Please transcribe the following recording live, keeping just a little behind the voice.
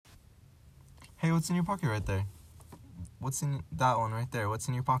Hey, what's in your pocket right there? What's in that one right there? What's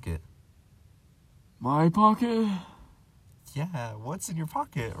in your pocket? My pocket? Yeah, what's in your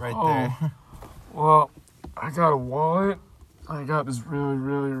pocket right Oh. there? Well, I got a wallet. I got this really,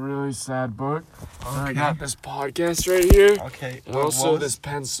 really, really sad book. And I got this podcast right here. Okay. And also this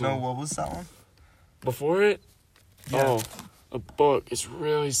pencil. No, what was that one? Before it? Yeah. Oh, a book. It's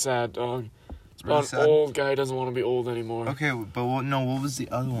really sad, dog. It's Really about sad? an old guy who doesn't want to be old anymore. Okay, but what was the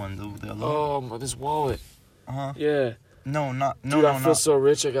other one? The other one? This wallet. Uh-huh. Yeah. No, Dude, I feel so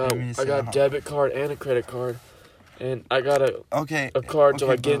rich. I got I mean, a it's not- debit card and a credit card. And I got a card to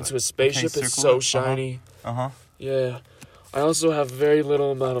okay, get into a spaceship. It's so shiny. Uh-huh. Yeah. I also have very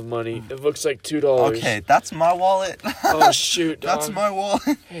little amount of money. It looks like $2. Okay, that's my wallet. Oh, shoot, dog. That's my wallet.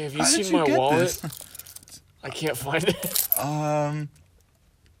 Hey, have you How did seen my get wallet? this? I can't find it.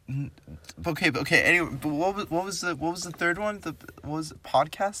 Okay. Anyway, but what was the third one? What was it,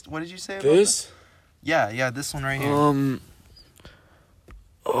 podcast? What did you say? About This? that? Yeah, this one right here.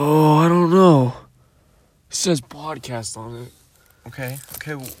 I don't know. It says podcast on it. Okay.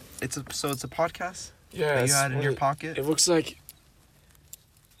 Well, it's a podcast Yeah. that you had in your pocket. It looks like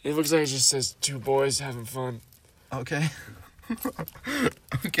it just says two boys having fun. Okay.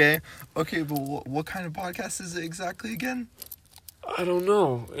 Okay, but what kind of podcast is it exactly again? I don't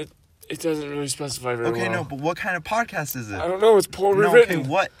know. It doesn't really specify very well. Okay, no, but what kind of podcast is it? I don't know. It's poorly No, written. okay,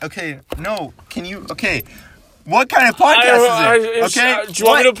 what? Okay, no, can you? Okay, what kind of podcast is it? Okay, do you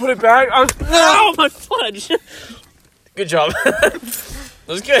want me to put it back? No, my fudge. Good job. That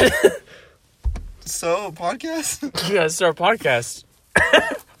was good. So podcast? Yeah, this is our podcast.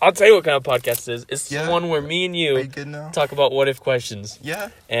 I'll tell you what kind of podcast it is. It's Yeah. the one where me and Are you you good now? talk about what if questions Yeah.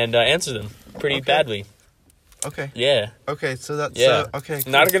 and answer them pretty Okay. badly. Okay. Yeah. Okay. So that's Yeah. okay.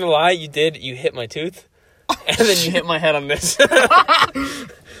 Cool. Not gonna lie, you hit my tooth, and then you hit my head on this.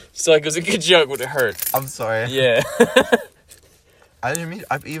 So it was a good joke, but it hurt. I'm sorry. Yeah. I didn't mean.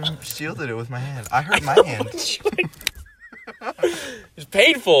 I've even shielded it with my hand. I hurt my hand. It's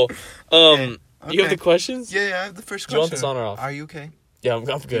painful. Okay. You have the questions? Yeah. I have the first Do you want question. this on or off? Are you okay? Yeah, I'm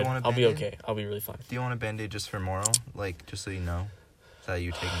good. want a I'll be Band-Aid? okay. I'll be really fine. Do you want a Band-Aid just for moral? Like, just so you know that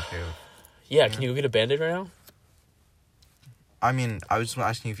you're taken care of? Yeah, can you go get a Band-Aid right now? I mean, I was just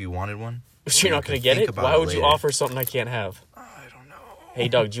asking if you wanted one. So you're not can gonna get think it? about Why it would you later. offer something I can't have? I don't know. Hey,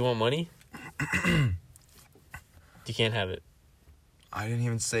 dog, do you want money? You can't have it. I didn't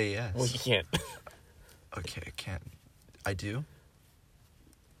even say yes. Well, you can't. Okay, I can't. I do?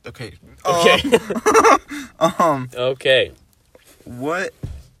 Okay. Okay. Okay. What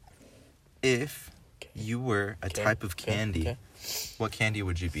if you were a type of candy? Okay. What candy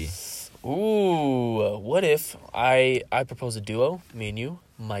would you be? Ooh, what if I propose a duo, me and you,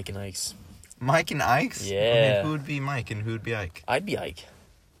 Mike and Ike's? Mike and Ike's? Yeah. Okay, who would be Mike and who would be Ike? I'd be Ike.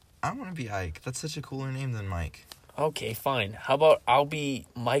 I want to be Ike. That's such a cooler name than Mike. Okay, fine. How about I'll be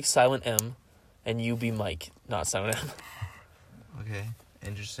Mike Silent M, and you be Mike, not Silent M. Okay,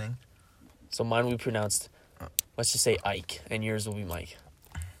 interesting. So mine will be pronounced, let's just say Ike, and yours will be Mike.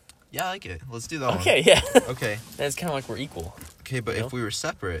 Yeah, I like it. Let's do that one. Okay, yeah. Okay. That's kind of like we're equal. Okay, but You know? if we were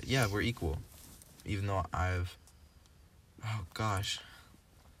separate, yeah, we're equal. Even though I've... Oh, gosh.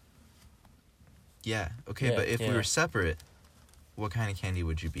 Yeah. Okay, Yeah, but if we yeah. were separate, what kind of candy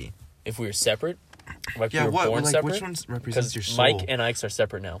would you be? If we were separate, like Yeah, we were what? born Like, separate. which ones represents your soul? Mike and Ike's are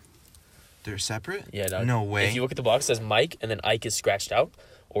separate now. They're separate? Yeah, dog. No way. If you look at the box, it says Mike, and then Ike is scratched out.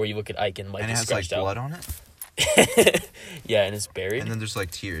 Or you look at Ike and Mike and it is has, like, scratched blood out. on it? Yeah, and it's buried. And then there's,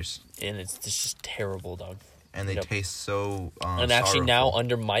 like, tears. And it's just terrible, dog. And they Yep. taste so And actually now sorrowful.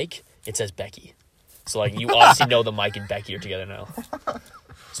 under Mike, it says Becky. So like you obviously know that Mike and Becky are together now.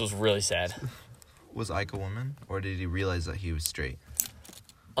 So it's really sad. Was Ike a woman? Or did he realize that he was straight?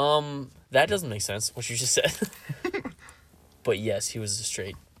 That doesn't make sense, what you just said. But yes, he was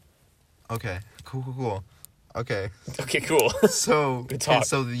straight. Okay. Cool. Okay. Okay, cool. So, Good talk. and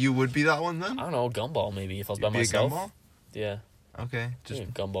so you would be that one then? I don't know, gumball maybe if I was by You'd be myself. a gumball? Yeah. Okay. Just Yeah,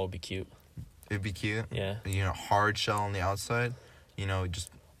 gumball would be cute. it'd be cute. Yeah. You know, hard shell on the outside. You know, just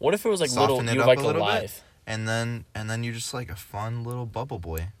What if it was like Soften little it you were up like a little bit. alive? and then you're just like a fun little bubble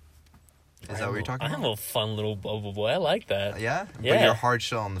boy. Is that what you're talking I'm about? a fun little bubble boy. I like that. Yeah? Yeah. But you're hard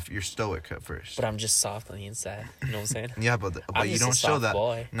shell on you're stoic at first. But I'm just soft on the inside. You know what I'm saying? Yeah, but I'm you just a don't show soft that.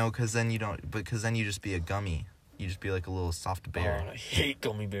 boy. No, because then you don't. Because then you just be a gummy. You just be like a little soft bear. Oh, I hate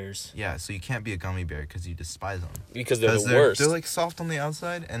gummy bears. Yeah, so you can't be a gummy bear because you despise them. Because they're the they're, worst. They're like soft on the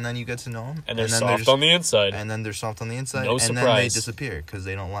outside, and then you get to know them. And they're then soft on the inside. And then they're soft on the inside, No and surprise. then they disappear because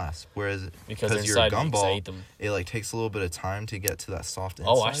they don't last. Whereas because they're you're a inside me, 'cause I gumball, hate them. it like takes a little bit of time to get to that soft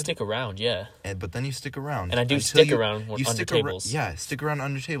inside. Oh, I stick around, yeah. But then you stick around. And I do until stick around under tables. Yeah, stick around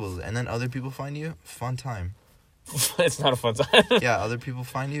under tables, and then other people find you. Fun time. It's not a fun time. Yeah, other people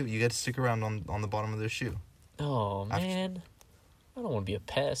find you. You get to stick around on the bottom of their shoe. Oh, man. I don't want to be a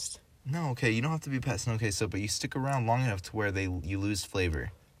pest. No, okay, you don't have to be a pest. Okay, so but you stick around long enough to where you lose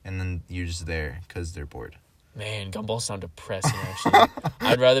flavor, and then you're just there because they're bored. Man, gumballs sound depressing, actually.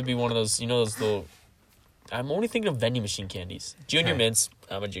 I'd rather be one of those, those little... I'm only thinking of vending machine candies. Junior Okay. mints.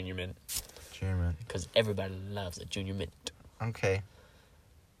 I'm a junior mint. Junior mint. Because everybody loves a junior mint. Okay.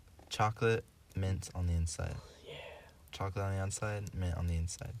 Chocolate, mint on the inside. Yeah. Chocolate on the outside, mint on the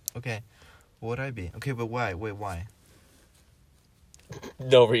inside. Okay. What would I be? Okay, but why? Wait, why?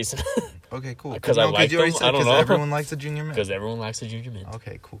 No reason. Okay, cool. 'Cause I like you already them? said I don't 'cause know. everyone likes a junior mint. Because everyone likes a junior mint.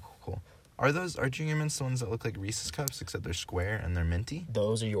 Okay, cool. Are junior mints the ones that look like Reese's cups except they're square and they're minty?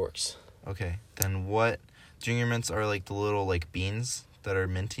 Those are Yorks. Okay, then what? Junior mints are like the little like beans that are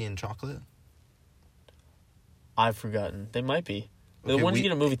minty and chocolate? I've forgotten. They might be. They're Okay, the ones you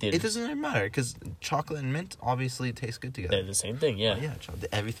get in movie theaters. It doesn't really matter because chocolate and mint obviously taste good together. They're the same thing, yeah. Oh, yeah,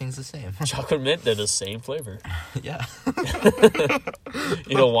 everything's the same. Chocolate mint, they're the same flavor. Yeah.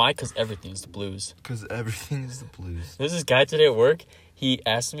 You know why? Because everything's the blues. Because everything is the blues. There's this guy today at work. He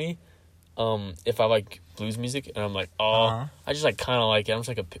asked me if I like blues music, and I'm like, I just like kind of like it. I'm just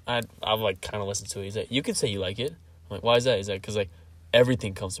like I've like kind of listened to it. He's like, you can say you like it. I'm like, why is that? He's like, because like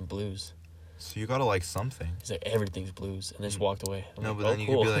everything comes from blues. So you gotta like something. He's like, everything's blues, and then just walked away. I'm No, like, but then you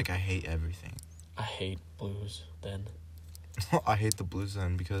cool. could be like, I hate everything. I hate blues. Then I hate the blues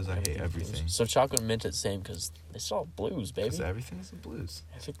then because I hate everything. So chocolate and mint is the same because it's all blues, baby. Because everything's the blues.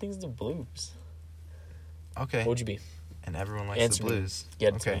 Everything's the blues. Okay. What would you be? And everyone likes Answer the me. blues.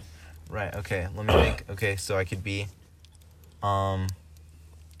 Get it to Okay. me. Right, okay. Let me think. Okay, so I could be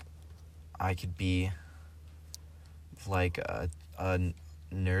like a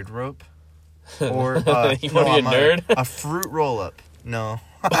nerd rope. Or You wanna be a nerd? A fruit roll up. No.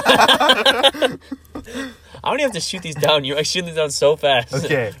 I don't even have to shoot these down. You shoot these down so fast.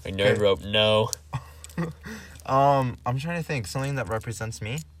 Okay. A nerd rope, no. I'm trying to think something that represents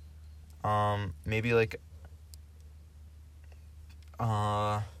me. Maybe like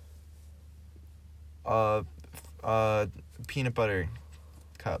peanut butter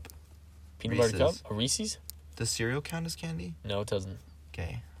cup. Peanut butter cup? Reese's. A Reese's? Does cereal count as candy? No, it doesn't.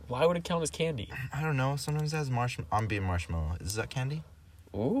 Okay. Why would it count as candy? I don't know. Sometimes it has marshmallow. I'm being marshmallow. Is that candy?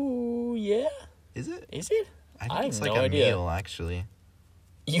 Ooh, yeah. Is it? Is it? I think I it's have like no a idea. meal, actually.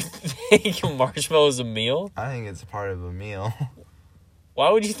 You think marshmallow is a meal? I think it's part of a meal. Why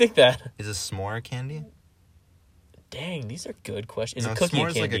would you think that? Is a s'more candy? Dang, these are good questions. Is No, a cookie a s'more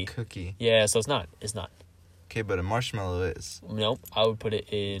is candy? like a cookie. Yeah, so it's not. It's not. Okay, but a marshmallow is. Nope, I would put it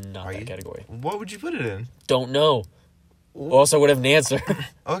in not Are that you? category. What would you put it in? Don't know. Also, would have an answer.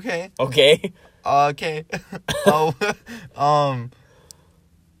 Okay. Okay. Okay. Oh,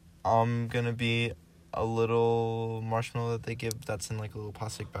 I'm gonna be a little marshmallow that they give that's in like a little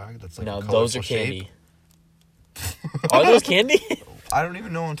plastic bag that's like No, a those are colorful candy. shape. Are those candy? I don't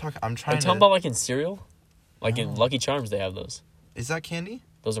even know what I'm talking. I'm Are trying you to. talking about like in cereal? Like in No. Lucky Charms, they have those. Is that candy?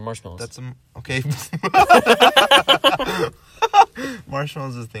 Those are marshmallows. That's okay.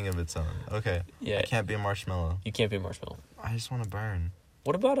 Marshmallow's a thing of its own. Okay. Yeah. I can't be a marshmallow. You can't be a marshmallow. I just want to burn.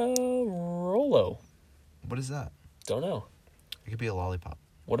 What about a Rolo? What is that? Don't know. It could be a lollipop.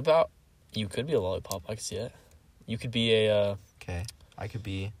 What about... You could be a lollipop. I can see it. You could be a... Okay. I could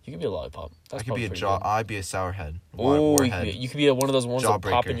be. You could be a lollipop. That's I could be a probably jaw. pretty I'd be a sour head. good. Ooh, Warhead. you could be one of those ones that pop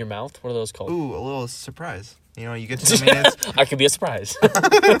Jawbreaker. in your mouth. What are those called? Ooh, a little surprise. You know, you get to know me as. I could be a surprise.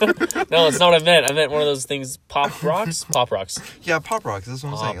 No, it's not what I meant. I meant one of those things. Pop rocks? Pop rocks. Yeah, Pop Rocks. That's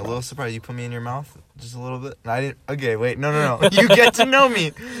what I'm Pop saying. A little Rocks. surprise. You put me in your mouth just a little bit. And I didn't. Okay, wait. No. You get to know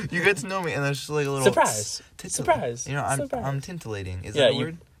me. You get to know me, and there's just like a little Surprise. titillate. Surprise. You know, I'm Surprise. tintillating. Is Yeah, that a you-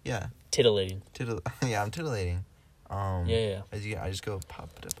 word? Yeah. Titillating. Yeah, I'm titillating. Yeah. I just go pop,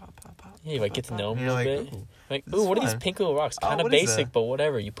 pop, pop, pop. Yeah, you might get to pop, know pop. them a And you're little bit. Ooh. Like, this ooh, is what are these fun. pink little rocks? Oh, Kind of what is basic, that? but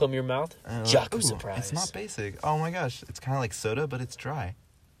whatever. You put them in your mouth. And I'm Jaco ooh, surprise. It's not basic. Oh my gosh, it's kind of like soda, but it's dry.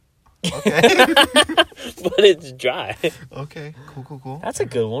 Okay. But it's dry. Okay. Cool. That's a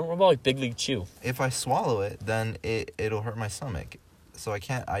good one. What about like Big League Chew? If I swallow it, then it'll hurt my stomach. So I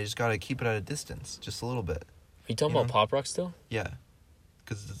can't. I just gotta keep it at a distance, just a little bit. Are you talking You about know? Pop Rocks still? Yeah.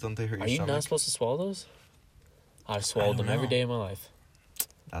 Because don't they hurt your Are you stomach? not supposed to swallow those? I've swallowed don't them every know. day of my life.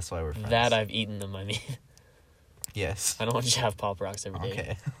 That's why we're friends. That I've eaten them, I mean. Yes. I don't want you to have Pop Rocks every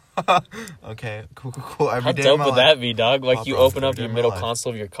day. Okay. Okay. Cool. Every How day dope of my would life. that be, dog? Like, Pop you Rocks open up every day your of my middle life.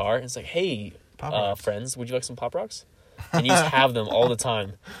 console of your car, and it's like, hey, Pop Rocks. friends, would you like some Pop Rocks? And you just have them all the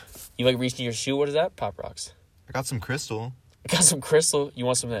time. You, like, reach in your shoe, what is that? Pop Rocks. I got some crystal. I got some Crystal. You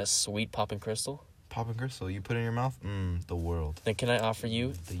want some of that sweet popping Crystal? Popping crystal. You put it in your mouth. The world. Then can I offer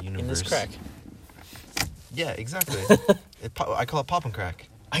you The universe. in this crack? Yeah, exactly. I call it pop and crack.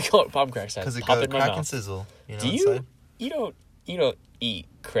 I call it Pop Crack. Because it Pop goes it in my crack mouth. and sizzle. You know Do you? inside? You don't eat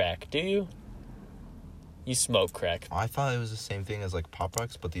crack, do you? You smoke crack. I thought it was the same thing as like Pop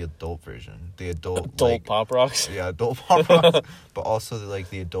Rocks, but the adult version. The adult Adult Pop Rocks. Yeah, adult Pop Rocks. But also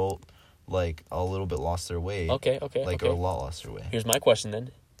the adult, like, a little bit lost their way. Okay. Like, okay. a lot lost their way. Here's my question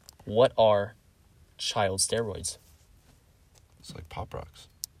then. What are child steroids? It's like Pop Rocks,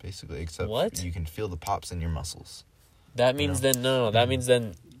 basically, except What? you can feel the pops in your muscles. That means No. then no. That means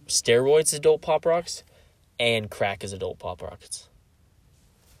then steroids is adult Pop Rocks, and crack is adult Pop Rocks.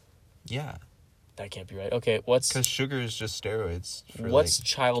 Yeah, That can't be right. Okay, what's because sugar is just steroids. For, what's like,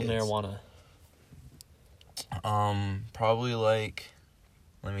 child kids. marijuana? Probably like,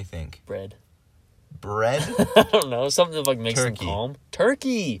 let me think. Bread. Bread? I don't know. Something that like makes Turkey. them calm.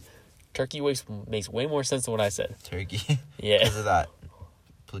 Turkey. Turkey makes way more sense than what I said. Turkey. Yeah. Because of that.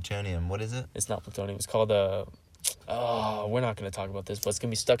 Plutonium. What is it? It's not plutonium. It's called oh, we're not going to talk about this, but it's going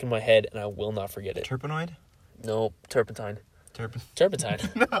to be stuck in my head, and I will not forget it. Terpenoid? No, turpentine. Turpentine. Turpentine.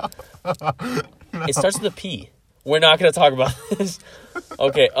 It starts with a P. We're not going to talk about this.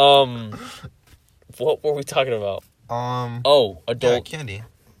 Okay, what were we talking about? Oh, Yeah, adult candy.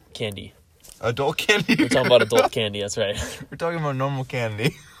 candy. Adult candy. We're talking about adult candy, that's right. We're talking about normal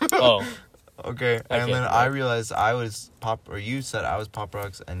candy. Oh, Okay, I and can't then do I that. realized you said I was Pop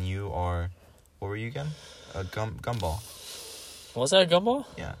Rocks, and you are, what were you again? A gumball. was that a gumball?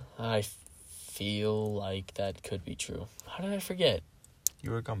 Yeah, I feel like that could be true. How did I forget? you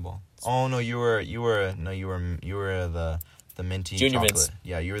were a gumball. Oh no, you were the minty Junior chocolate. Mints.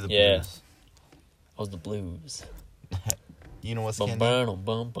 Yeah, you were the Yeah. blues. I was the blues. You know what's Bum candy? bum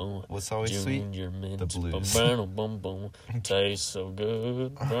bum bum. What's always sweet? Junior Mints. The blues. Bum bum bum. Tastes so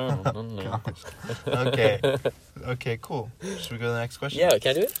good. Okay, okay, cool. Should we go to the next question? Yeah,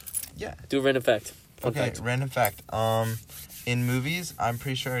 can I do it? Yeah. Do a random fact. Fun Okay, fact. random fact. In movies, I'm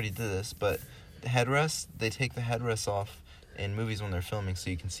pretty sure I already did this, but the headrest, they take the headrest off in movies when they're filming so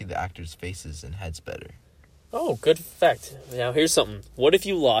you can see the actors' faces and heads better. Oh, good fact. Now, here's something. What if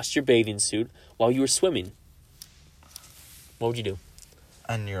you lost your bathing suit while you were swimming? What would you do?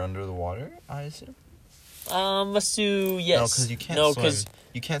 And you're under the water, I assume? Let's do yes. No, because you can't No, swim. 'cause-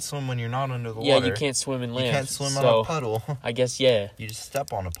 You can't swim when you're not under the yeah, water. you can't swim in land. You can't swim so on a puddle. I guess, yeah. You just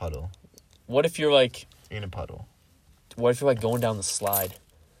step on a puddle. What if you're like, In a puddle. what if you're like going down the slide?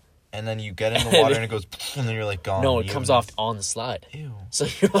 And then you get in the water and it goes, and then you're like gone. No, it You comes have- off on the slide. Ew. So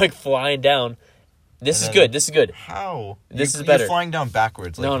you're like flying down. This And is then- good. This is good. How? This You're is better. You're flying down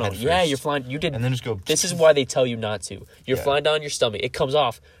backwards. Like No, no. head Yeah, first. you're flying. You did. And then just go. This is why they tell you not to. You're Yeah. flying down your stomach. It comes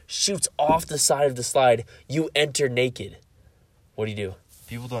off, shoots off the side of the slide. You enter naked. What do you do?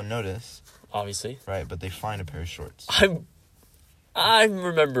 People don't notice, Obviously. right? But they find a pair of shorts. I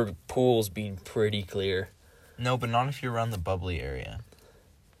remember pools being pretty clear. No, but not if you're around the bubbly area.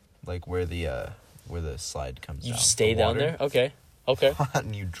 Like where the slide comes You down. stay The down water. there? Okay. Okay.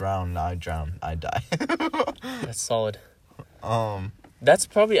 And you drown. I drown. I die. That's solid. Um. That's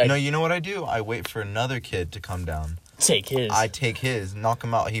probably No, you know what I do? I wait for another kid to come down. take his. I take his, knock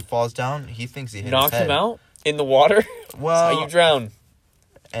him out. He falls down. He thinks he hit knock his head. him out in the water. That's Well, how you drown.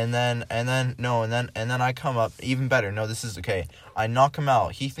 and then I come up. Even better. No, this is okay. I knock him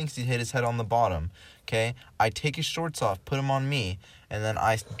out. He thinks he hit his head on the bottom. Okay. I take his shorts off, put him on me, and then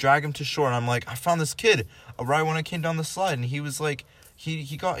I drag him to shore. And I'm like, I found this kid right when I came down the slide, and he was like,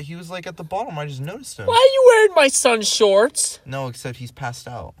 he was like at the bottom. I just noticed him. Why are you wearing my son's shorts? No, except he's passed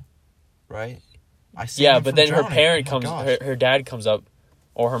out. Right. I see. Yeah, him but from then her drowning. parent Oh my comes, gosh. her dad comes up,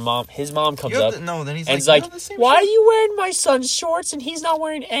 or his mom comes You have up, the- no, then he's and like, it's like, "You have the same why are shorts." you wearing my son's shorts and he's not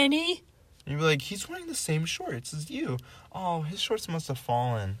wearing any? You'd be like, he's wearing the same shorts as you. Oh, his shorts must have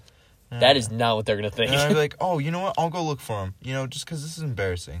fallen. That is not what they're gonna think. And I'd be like, oh, you know what? I'll go look for him. You know, just because this is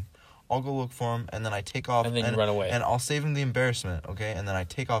embarrassing. I'll go look for him, and then I take off. And then you run away. And I'll save him the embarrassment, okay? And then I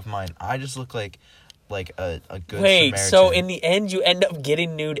take off mine. I just look like a good Wait, Samaritan. so in the end, you end up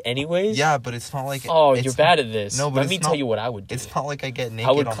getting nude anyways? Yeah, but it's not like... Oh, it's you're bad at this. No, but Let it's me not- tell you what I would do. It's not like I get naked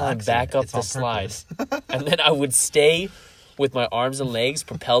I would on climb accident. back up It's the on slide, purpose. and then I would stay with my arms and legs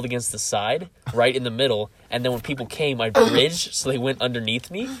propelled against the side, right in the middle. And then when people came, I'd bridge so they went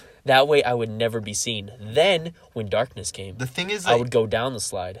underneath me. That way, I would never be seen. Then, when darkness came, The thing is, I would go down the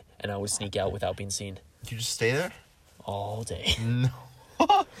slide and I would sneak out without being seen. You just stay there? all day. No.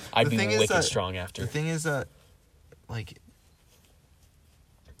 I'd The be thing is wicked that- strong after. The thing is that, like,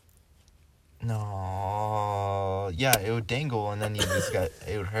 no, yeah, it would dangle and then you just got,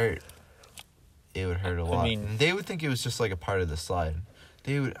 it would hurt. It would hurt a lot. mean- And they would think it was just like a part of the slide.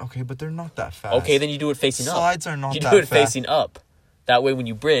 They would, okay, but they're not that fast. Okay, then you do it facing up. Slides are not You that do it fast. facing up. That way, when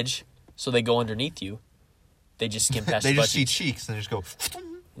you bridge, so they go underneath you, they just skim past They your just butt see cheeks. cheeks and they just go,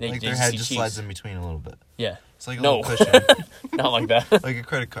 They like just their head see just cheeks. slides in between a little bit. Yeah, It's like a No. little cushion, not like that. like a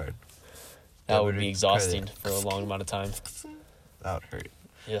credit card. That would Debit be or exhausting credit. for a long amount of time. That would hurt.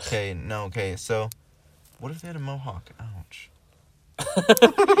 Ugh. Okay, no, okay, so what if they had a mohawk? Ouch.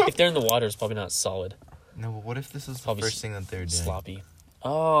 If they're in the water, it's probably not solid. No, but what if this is the Probably first thing that they're doing? Sloppy.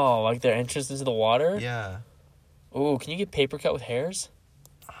 Oh, like their entrance into the water? Yeah. Ooh, can you get paper cut with hairs?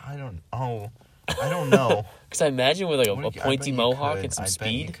 I don't know. Because I imagine with like What a if you- I pointy bet you mohawk could. and some I bet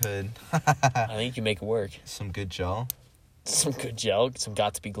speed, you could. I think you can make it work. Some good gel. Some good gel, some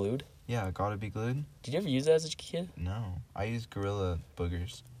got to be glued. Yeah, gotta be glued. Did you ever use that as a kid? No, I used Gorilla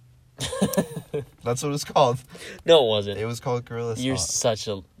Boogers. That's what it's called. No, it wasn't. It was called Gorilla You're Spot. such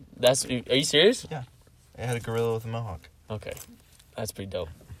a. That's. Are you serious? It had a gorilla with a mohawk, Okay, that's pretty dope.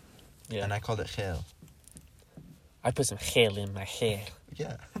 Yeah, and I called it Gel. I put some hair in my hair.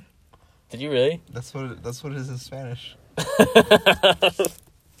 Yeah, Did you really? that's what it is in Spanish.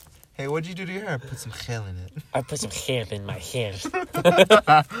 Hey, what'd you do to your hair? I put some gel in it. I put some hair in my hair.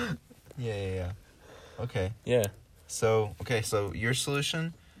 Yeah. Okay. Yeah, So your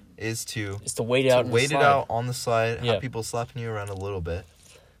solution is to it's to wait it out. in the wait it slide. out on the slide, Yeah. have people slapping you around a little bit.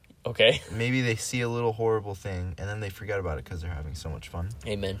 Okay. Maybe they see a little horrible thing, and then they forget about it because they're having so much fun.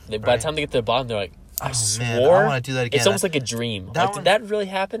 Amen. By Right. the time they get to the bottom, they're like, I Oh, swore. man, I want to do that again. It's almost like a dream. that Like, one- did that really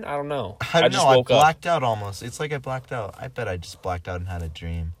happen? I don't know. I don't just know. I woke up. blacked out almost. It's like I blacked out. I bet I just blacked out and had a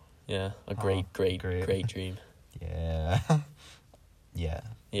dream. Yeah, a great dream. Yeah. Yeah.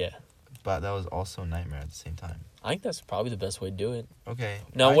 Yeah. But that was also a nightmare at the same time. I think that's probably the best way to do it. Okay.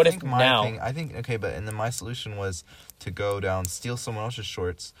 Now, I what if think my now- thing- I think, okay, but and then my solution was to go down, steal someone else's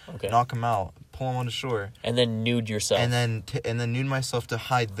shorts, Okay. knock them out, pull them onto shore, And then nude yourself. and then nude myself to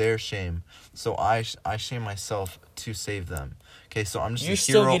hide their shame. So I shame myself to save them. Okay, so I'm just You're a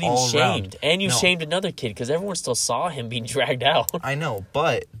still hero getting all shamed. around. And you No. shamed another kid because everyone still saw him being dragged out. I know,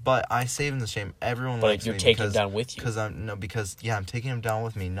 but I save him the shame. Everyone But likes you're me taking him because, down with you. because I'm taking him down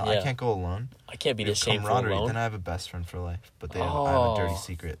with me. No, I Yeah. can't go alone. I can't be We have this shameful camaraderie. alone. Then I have a best friend for life. But I have a dirty Oh.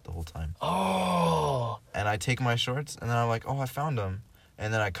 secret the whole time. Oh. And I take my shorts, and then I'm like, oh, I found him.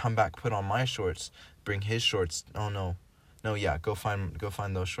 And then I come back, put on my shorts, bring his shorts. Oh no, yeah, go find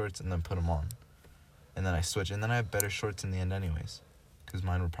those shorts, and then put them on. And then I switch, and then I have better shorts in the end, anyways, because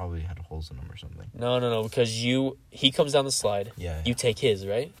mine would probably had holes in them or something. No, because he comes down the slide. Yeah. You take his,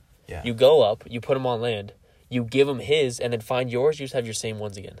 right? Yeah. You go up, you put him on land, you give him his, and then find yours, you just have your same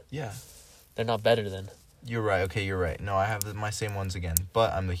ones again. Yeah. They're not better then. You're right. Okay, you're right. No, I have my same ones again,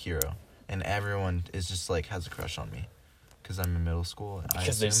 but I'm the hero, and everyone is just like has a crush on me, because I'm in middle school.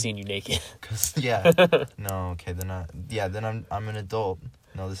 Because they've seen you naked. Cause yeah. No, okay, then I'm an adult.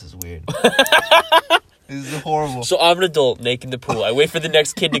 No, this is weird. This is horrible. So I'm an adult, naked in the pool. I wait for the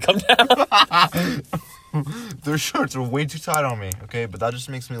next kid to come down. Their shorts are way too tight on me. Okay, but that just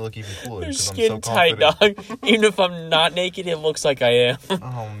makes me look even cooler They're because I'm skin so tight, confident. dog. Even if I'm not naked, it looks like I am.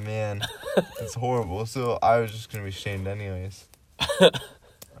 Oh man, it's horrible. So I was just gonna be shamed anyways.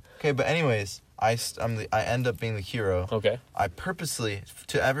 Okay, but anyways, I end up being the hero. Okay. I purposely,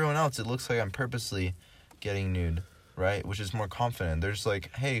 to everyone else, it looks like I'm purposely getting nude, right? Which is more confident. They're just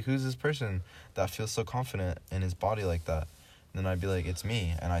like, hey, who's this person that feels so confident in his body like that? And then I'd be like, it's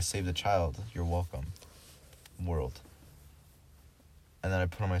me, and I saved a child. You're welcome, world. And then I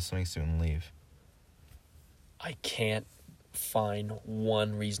put on my swimming suit and leave. I can't find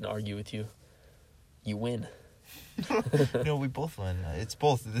one reason to argue with you. You win. No, we both win. It's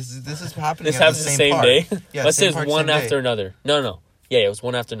both. This is happening. This at happens the the same same part. day? Yeah, Let's say same it's part, one same day. after another. No. Yeah, it was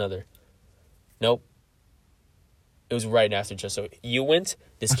one after another. Nope. It was right after each other. So you went,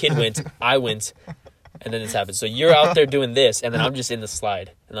 this kid went, I went, and then this happened. So you're out there doing this, and then I'm just in the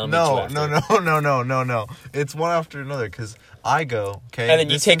slide. And I'll meet you after. No. It's one after another because I go, okay. And then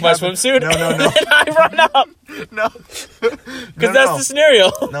you this take thing my happens- swimsuit, No. and then I run up. No. Because that's the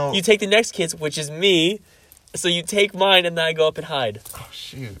scenario. No. You take the next kid's, which is me, so you take mine, and then I go up and hide. Oh,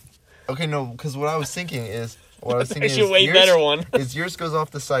 shoot. Okay, no, because what I was thinking is what I was That's thinking actually is a way yours, better one. is yours goes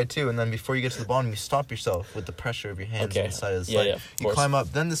off the side too, and then before you get to the bottom, you stop yourself with the pressure of your hands on the side of the slide. Yeah, of you course. climb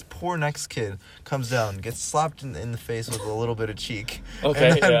up. Then this poor next kid comes down, gets slapped in the face with a little bit of cheek. Okay,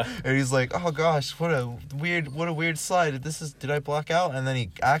 and then, yeah. And he's like, "Oh gosh, what a weird slide. Did I black out?" And then he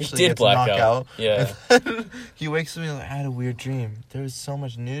actually did gets black knocked out. out. Yeah. And then he wakes up and he's like, "I had a weird dream. There was so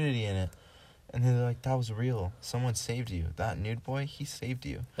much nudity in it." And they're like, "That was real. Someone saved you. That nude boy, he saved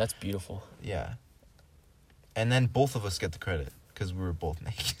you." That's beautiful. Yeah. And then both of us get the credit because we were both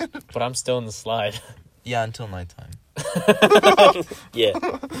naked. But I'm still in the slide. Yeah, until nighttime. Yeah.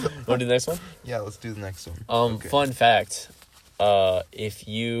 Want to do the next one? Yeah, let's do the next one. Okay. Fun fact. If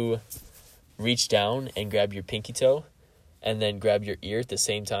you reach down and grab your pinky toe and then grab your ear at the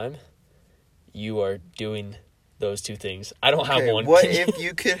same time, you are doing those two things. I don't have one. What if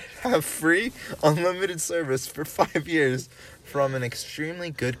you could have free, unlimited service for 5 years from an extremely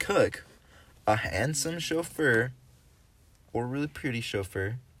good cook, a handsome chauffeur, or really pretty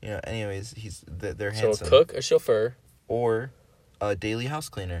chauffeur? You know, anyways, they're So handsome. a cook, a chauffeur. Or a daily house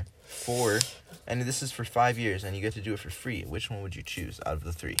cleaner. And this is for 5 years, and you get to do it for free. Which one would you choose out of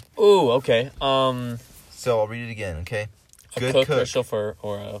the three? Ooh, okay. So I'll read it again, okay? A cook, a chauffeur,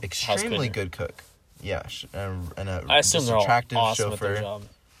 or a house Extremely cleaner. good cook. Yeah, and a I assume they're all attractive awesome chauffeur. at their job.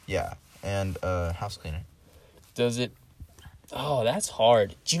 Yeah, and a house cleaner. Does it? Oh, that's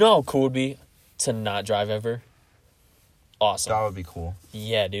hard. Do you know how cool it would be to not drive ever? Awesome. That would be cool.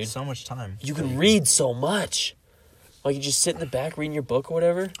 Yeah, dude. So much time. You can read so much. Like, you just sit in the back reading your book or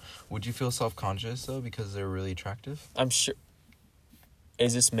whatever. Would you feel self-conscious, though, because they're really attractive? I'm sure.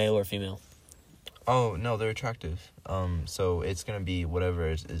 Is this male or female? Oh, no, they're attractive. So it's going to be whatever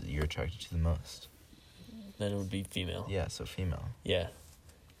is you're attracted to the most. Then it would be female. Yeah, so female. Yeah.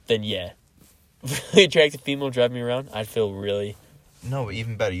 Then yeah. Really attractive female driving me around, I'd feel really... No, but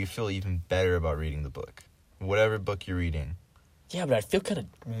even better. You feel even better about reading the book. Whatever book you're reading. Yeah, but I'd feel kind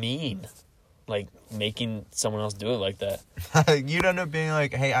of mean. Like, making someone else do it like that. You'd end up being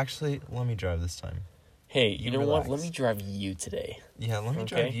like, hey, actually, let me drive this time. Hey, you know relax. what? Let me drive you today. Yeah, let me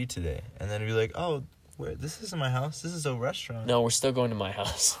Okay. drive you today. And then be like, oh, this isn't my house. This is a restaurant. No, we're still going to my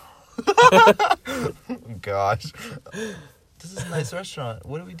house. Gosh. This is a nice restaurant.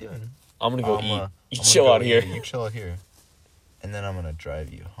 What are we doing? I'm gonna go I'm, eat. I'm You gonna chill go out here. eat. You chill out here. And then I'm going to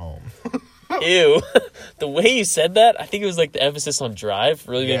drive you home. Ew. The way you said that, I think it was like the emphasis on drive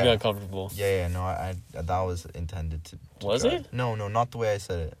really made me Yeah. uncomfortable. Yeah, no, I that was intended to Was drive. it? No, not the way I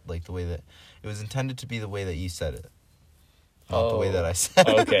said it. Like the way that it was intended to be the way that you said it. Not the way that I said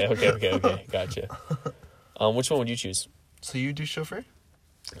it. Okay. Gotcha. Which one would you choose? So you do chauffeur?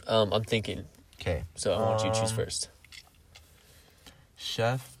 I'm thinking. Okay. So I want you to choose first.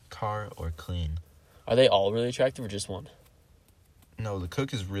 Chef, car, or clean? Are they all really attractive or just one? No, the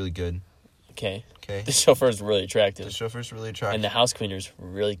cook is really good. Okay. Okay. The chauffeur is really The attractive. chauffeur's really attractive. And the house cleaner's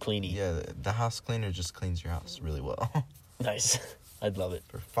really cleany. Yeah, the house cleaner just cleans your house really well. Nice. I'd love it.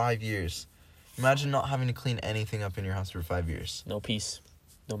 For 5 years. Imagine not having to clean anything up in your house for 5 years. No peace.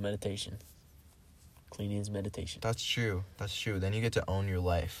 No meditation. Cleaning is meditation. That's true. Then you get to own your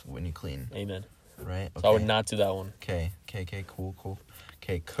life when you clean, Amen. right? So I would not do that one. Okay, cool.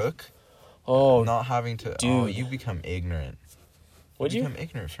 Okay, cook. Oh, Not having to. Oh, dude. you become ignorant. would you? become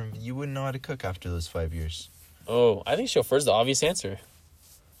ignorant from. You wouldn't know how to cook after those 5 years. Oh, I think chauffeur's the obvious answer.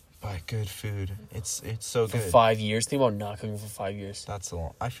 But good food. It's so For good. 5 years? Think about not cooking for 5 years. That's a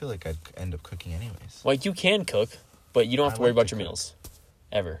lot. I feel like I'd end up cooking anyways. Like, you can cook, but you don't have I to worry like about to your cook. meals.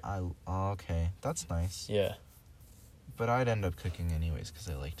 Ever. Okay, that's nice. Yeah. But I'd end up cooking anyways because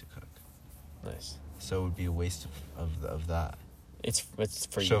I like to cook. Nice. So it would be a waste of that. It's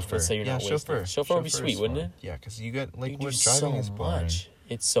for you. Chauffeur. Let's say you're Yeah, not wasting. chauffeur. Chauffeur would be Chauffeur is sweet, wouldn't fun. it? Yeah, because you get like You do what driving so is boring. much.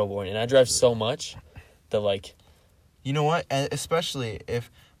 It's so boring, and I drive so much that like You know what? And especially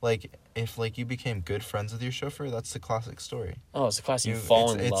if you became good friends with your chauffeur, that's the classic story. it's a class you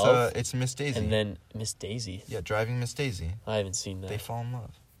fall in love, It's Miss Daisy. and then Miss Daisy. Yeah, driving Miss Daisy. I haven't seen that. They fall in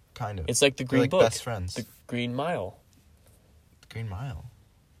love, kind of. It's like the They're Green like Book, best friends. the Green Mile, The Green Mile.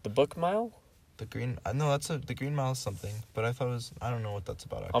 the Book Mile. The Green. No, the Green Mile is something, but I thought it was. I don't know what that's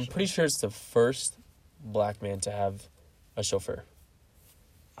about. Actually. I'm pretty sure it's the first black man to have a chauffeur.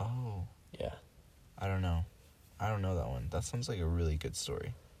 Oh, Yeah, I don't know. I don't know that one. That sounds like a really good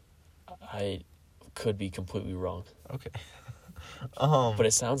story. I could be completely wrong, Okay. but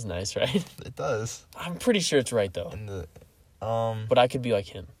it sounds nice, right? It does. I'm pretty sure it's right though. In the But I could be like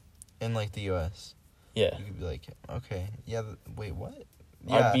him. in like the U.S. Yeah, You could be like, okay, yeah. Wait, what?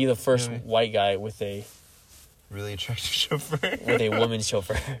 I'd be the first really, white guy with a really attractive chauffeur. with a woman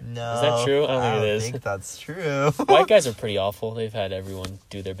chauffeur. No, Is that true? I don't think it is. think that's true. White guys are pretty awful. They've had everyone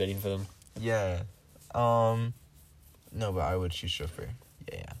do their bidding for them. Yeah, No, but I would choose chauffeur.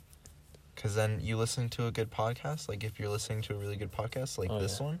 Yeah. Because then you listen to a good podcast. Like, if you're listening to a really good podcast, like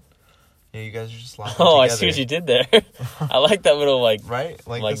this one, you guys are just laughing Oh, together. I see what you did there. I like that little, like... Right?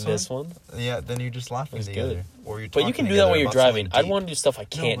 Like this one? Yeah, then you're just laughing That's together. good. Or you're But you can do that while you're driving. I'd want to do stuff I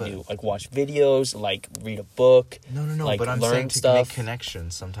can't do. Like, watch videos, like, read a book. No, like, but I'm learn saying to stuff. make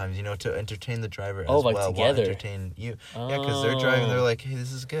connections sometimes, to entertain the driver as like well. While together. entertain you. Yeah, because they're driving, they're like, hey,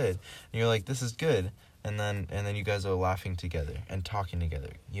 this is good. And you're like, this is good. And then you guys are laughing together and talking together.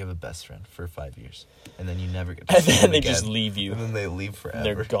 You have a best friend for 5 years. And then you never get to And see then them they again. just leave you. And then they leave forever.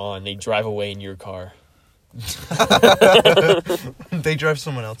 They're gone. They drive away in your car. They drive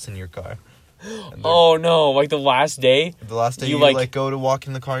someone else in your car. Oh, no. Like, the last day, The last day you, you like go to walk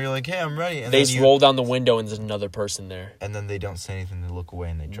in the car, you're like, hey, I'm ready. And they then just you, roll down the window and there's another person there. And then they don't say anything. They look away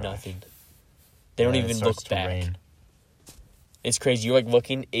and they drive. Nothing. They don't And even it starts look to back. rain. It's crazy. You're, like,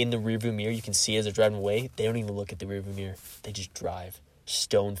 looking in the rearview mirror. You can see as they're driving away. They don't even look at the rearview mirror. They just drive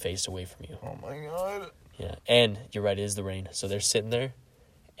stone-faced away from you. Oh, my God. Yeah. And you're right, it is the rain. So they're sitting there,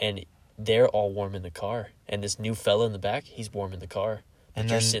 and they're all warm in the car. And this new fella in the back, he's warm in the car. And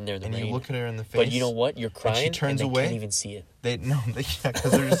you're then, sitting there in the and rain. you look at her in the face. But you know what? You're crying, and, turns they away. can't even see it.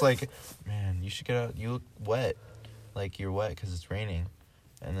 Because they're just like, man, you should get out. You look wet. Like, you're wet because it's raining.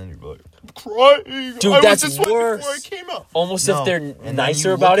 And then you're like, I'm crying. Dude, I was that's this wet worse. before I came out. Almost No. if they're And then nicer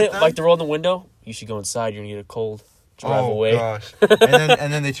you about look it, at them. like they're on the window, you should go inside. You're going to get a cold. Drive away. Gosh.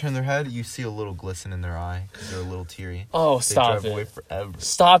 and then they turn their head. You see a little glisten in their eye because they're a little teary. Oh, They stop drive away it. forever.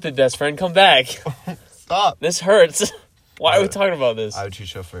 Stop it, best friend. Come back. Stop. This hurts. Why are we talking about this? I would choose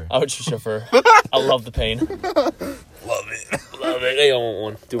chauffeur. I would choose chauffeur. I love the pain. Love it. Love it. Hey, I want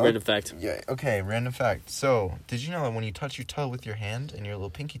one. Do random fact. Yeah. Okay. Random fact. So, did you know that when you touch your toe with your hand and your little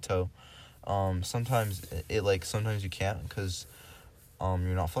pinky toe, sometimes sometimes you can't because you're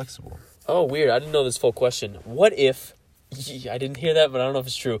not flexible. Oh, weird. I didn't know this full question. What if... I didn't hear that, but I don't know if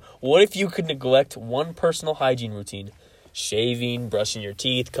it's true. What if you could neglect one personal hygiene routine? Shaving, brushing your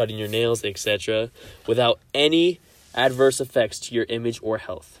teeth, cutting your nails, etc. without any adverse effects to your image or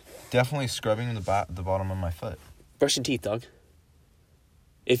health. Definitely scrubbing the bottom of my foot. Brushing teeth, dog.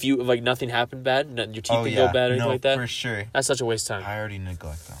 If you, like, nothing happened bad, your teeth didn't go bad or anything like that. For sure. That's such a waste of time. I already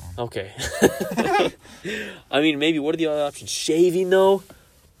neglect that one. Okay. I mean, maybe, what are the other options? Shaving, though?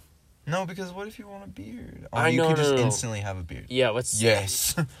 No, because what if you want a beard? You could just instantly have a beard. Yeah, let's...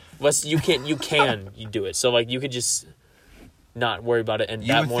 Yes. You do it. So, like, you could just not worry about it, and You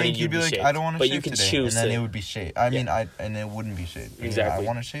that would morning think you'd be like, shaved. I don't want to but shave you can today. choose and then to. it would be shaved. And it wouldn't be shaved. Exactly. I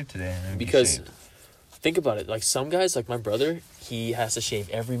want to shave today. And it would Because be shaved. think about it. Like, some guys, like my brother, he has to shave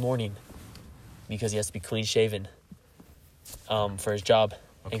every morning because he has to be clean shaven for his job.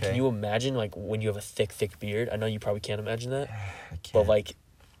 Okay. And can you imagine, like, when you have a thick beard? I know you probably can't imagine that, I can't. but, like,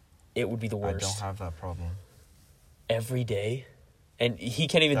 it would be the I worst. don't have that problem. Every day. And he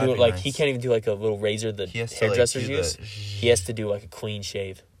can't even That'd do it, be like, nice. he can't even do, like, a little razor that He has to, like, hairdressers do use. the- He has to do, like, a clean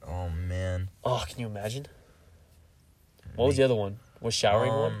shave. Oh, man. Oh, can you imagine? What was the other one? Was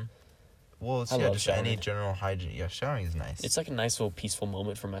showering one? Well, it's I love just any showering. general hygiene. Yeah, showering is nice. It's like a nice little peaceful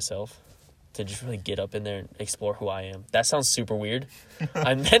moment for myself to just really get up in there and explore who I am. That sounds super weird.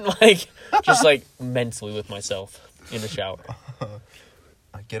 I meant like just like mentally with myself in the shower.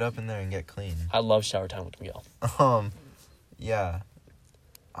 Get up in there and get clean. I love shower time with Miguel. Yeah.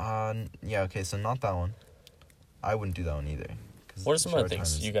 Yeah, okay, so not that one. I wouldn't do that one either. 'Cause What are some other shower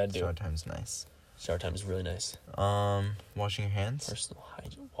things time is- you gotta do? Shower time's nice. Shower time is really nice. Washing your hands? Personal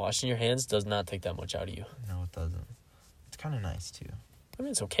hygiene. Washing your hands does not take that much out of you. No, it doesn't. It's kind of nice, too. I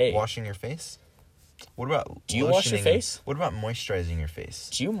mean, it's okay. Washing your face? What about Do you wash your lotioning- face? What about moisturizing your face?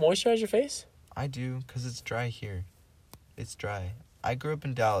 Do you moisturize your face? I do, because it's dry here. It's dry. I grew up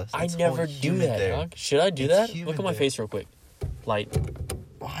in Dallas. I It's never cold, do humid that, there. dog. Should I do It's that? humid Look at my there. face real quick. Light.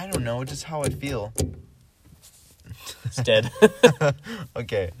 Well, I don't know, just how I feel. It's dead.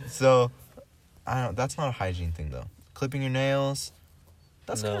 Okay, so I don't. That's not a hygiene thing though. Clipping your nails,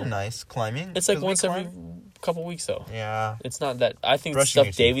 that's No. kind of nice. Climbing, It's like 'cause we once every climb. couple weeks, though. Yeah, It's not that. I think Brushing stuff,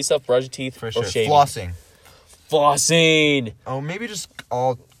 your teeth. daily stuff, brush your teeth, for or sure. shaving. Flossing. Flossing. Oh, maybe just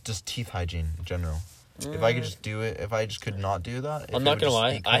teeth hygiene in general. If I could just do it, if I just could not do that, if I'm it not would gonna just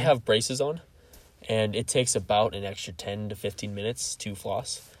lie. be I clean. have braces on, and it takes about an extra 10 to 15 minutes to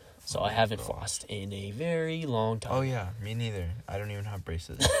floss. So I haven't flossed in a very long time. Oh yeah, me neither. I don't even have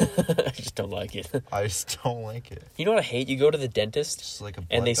braces. I just don't like it. I just don't like it. You know what I hate? You go to the dentist, Just like a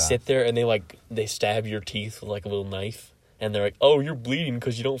and they bloodbath. sit there and they stab your teeth with like a little knife, and they're like, "Oh, you're bleeding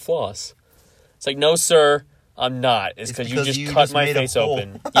because you don't floss." It's like, no, sir, I'm not. It's because you just cut my made a face hole.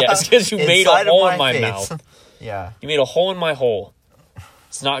 open. Yeah, it's because you made a Inside of hole in my face. mouth. Yeah. You made a hole in my hole.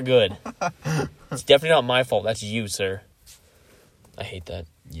 It's not good. It's definitely not my fault. That's you, sir. I hate that.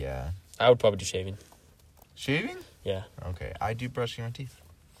 Yeah. I would probably do shaving. Shaving? Yeah. Okay. I do brushing my teeth.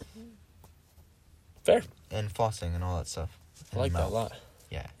 Fair. And flossing and all that stuff. I like that a lot.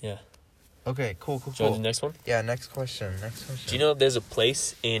 Yeah. Yeah. Okay, cool. Do you want the next one? Yeah, next question. Do you know there's a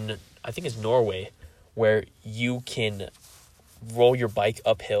place in, I think it's Norway, where you can roll your bike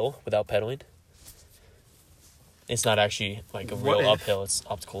uphill without pedaling? It's not actually like a What real if- uphill. It's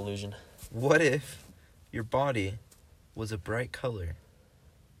optical illusion. What if your body was a bright color?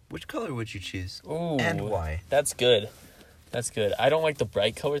 Which color would you choose? Ooh. And why? That's good. That's good. I don't like the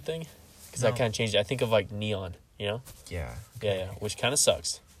bright color thing because I No. kind of changed it. I think of like neon, you know? Yeah. Yeah, which kind of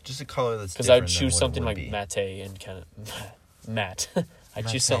sucks. Just a color that's Because I would different than choose what it something would like be. matte and kind of matte. I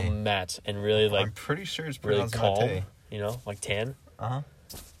choose Matte. something matte and really like I'm pretty sure it's really pronounced calm, matte. you know, like tan. Uh-huh.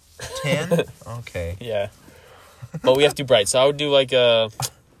 Tan? Okay. Yeah. But we have to do bright. So I would do like a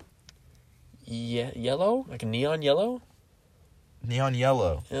yellow, like a neon yellow. Neon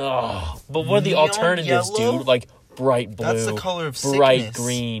yellow. Oh, but what are the Neon alternatives, yellow? dude? Like bright blue. That's the color of bright sickness.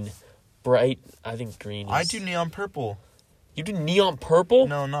 green. Bright, I think green is... I do neon purple. You do neon purple?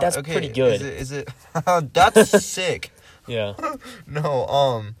 No, not That's okay. pretty good. Is it that's sick. Yeah.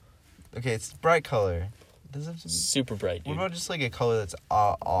 No, okay, it's bright color. Does it have to be... Super bright, What dude. about just like a color that's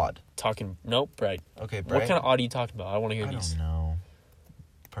odd? Nope, bright. Okay, bright. What kind of odd are you talking about? I want to hear I these. don't know.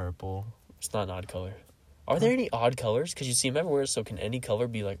 Purple. It's not an odd color. Are there any odd colors? Because you see them everywhere, so can any color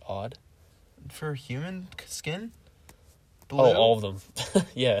be like odd? For human skin? Blue? Oh, all of them.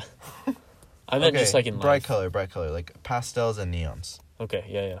 Yeah. I meant just like in bright life. color, like pastels and neons. Okay,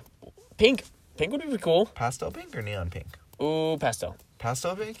 yeah. Pink. Pink would be cool. Pastel pink or neon pink? Ooh, pastel.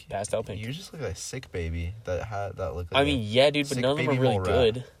 Pastel pink? Pastel pink. You just look like a sick baby that looked like I mean, yeah, dude, but sick none of them are baby really mole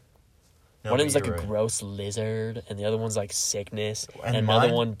rat. good. No, One but of them's like you're a right. gross lizard, and the other one's like sickness, and And another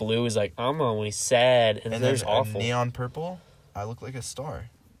mine? one blue is like I'm always sad, and And there's then awful. neon purple, I look like a star.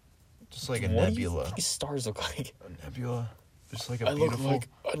 Just like a What do nebula. you think stars look like? A nebula. Just like a I look beautiful like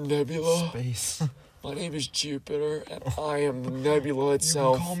a nebula. space. My name is Jupiter, and I am the nebula You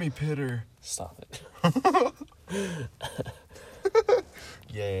itself. can call me Pitter. Stop it.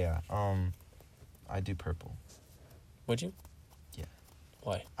 Yeah. I do purple. Would you? Yeah.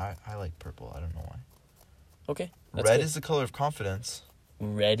 Why? I like purple. I don't know why. Okay. That's Red good. is the color of confidence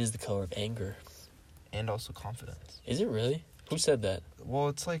Red is the color of anger. and also confidence. Is it really? Who said that? Well,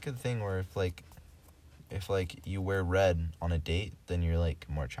 it's like a thing where if you wear red on a date, then you're like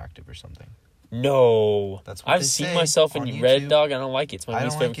more attractive or something. No. That's what I've they seen say myself in on red, YouTube. dog. I don't like it. It's my I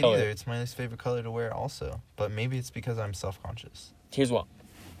least don't like favorite it color. either. It's my least favorite color to wear also. But maybe it's because I'm self-conscious. Here's what.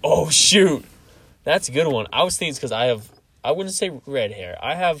 Oh, shoot. That's a good one. I was thinking it's because I wouldn't say red hair.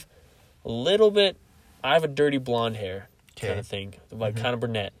 I have a dirty blonde hair kind of thing. Like kind of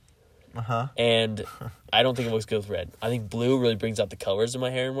brunette. Uh-huh. And I don't think it looks good with red. I think blue really brings out the colors in my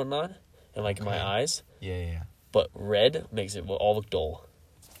hair and whatnot. And like in my eyes. Yeah. But red makes it all look dull.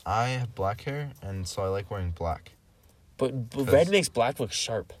 I have black hair, and so I like wearing black. But red makes black look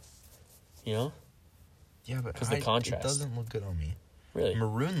sharp. You know? Yeah, but 'Cause the contrast. It doesn't look good on me. Really?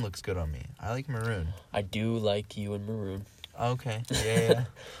 Maroon looks good on me. I like maroon. I do like you in maroon. Okay. Yeah.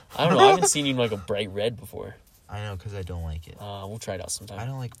 I don't know. I haven't seen you in like a bright red before. I know, because I don't like it. We'll try it out sometime. I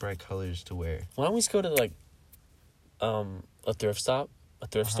don't like bright colors to wear. Why don't we just go to like a thrift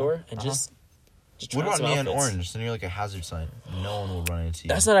store, and just try What on about some neon outfits. orange? Then you're like a hazard sign. No one will run into you.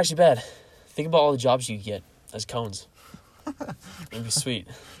 That's not actually bad. Think about all the jobs you get as cones. It'd be sweet.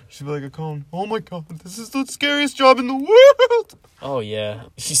 She'd be like a cone. Oh my god, this is the scariest job in the world. Oh yeah,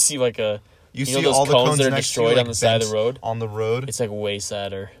 you see like a You know see those all the cones cones that are next to you, destroyed like, on the side of the bent road? On the road. It's like way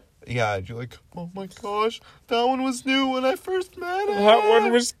sadder. Yeah, you're like, oh my gosh, that one was new when I first met it. That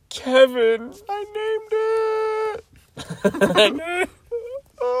one was Kevin. I named it.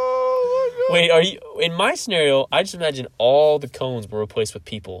 Oh my god. Wait, are you in my scenario? I just imagine all the cones were replaced with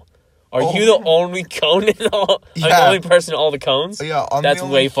people. Are Oh. you the only cone in all? I'm the Yeah. only person in all the cones. Yeah, I'm That's the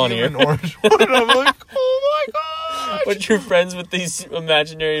only way funnier. human orange one. I'm like, oh my gosh. But you're friends with these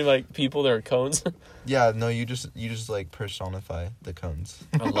imaginary like people that are cones. Yeah, no, you just like personify the cones.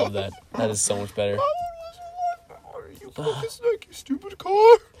 I love that. That is so much better. Are you focused like you stupid car?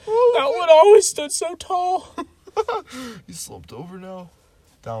 Oh, That one always stood so tall. He's slumped over now.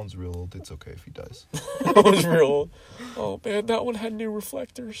 That one's real old. It's okay if he dies. That was real old. Oh man, that one had new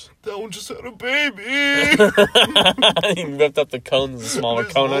reflectors. That one just had a baby. He ripped up the cones, the smaller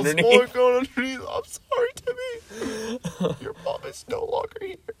There's cone a little underneath. Smaller cone underneath. I'm sorry, Timmy. Your mom is no longer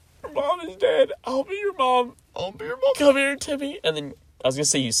here. Your mom is dead. I'll be your mom. I'll be your mom. Come here, Timmy. And then I was gonna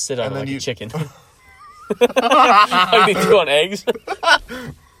say you sit on And it then like you- a chicken. Like they do on eggs.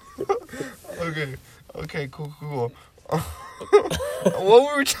 Okay, cool. What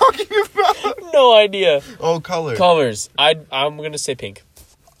were we talking about? No idea. Oh, color. Colors. I'm gonna say pink.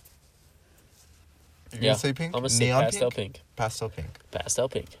 You're gonna say pink? I'm gonna say Neon pastel pink. Pastel pink. Pastel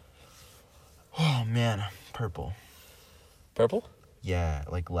pink. Oh man, purple. Purple? Yeah,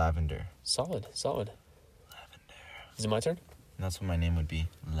 like lavender. Solid. Lavender. Is it my turn? That's what my name would be.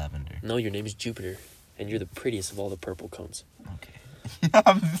 Lavender. No, your name is Jupiter, and you're the prettiest of all the purple cones. Okay.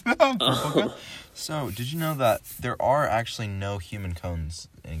 I'm purple. So, did you know that there are actually no human cones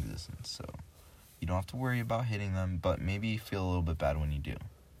in existence? So, you don't have to worry about hitting them, but maybe you feel a little bit bad when you do.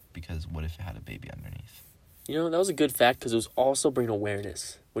 Because what if it had a baby underneath? You know, that was a good fact because it was also bringing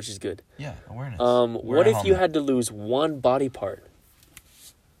awareness, which is good. Yeah, awareness. What if you had to lose one body part?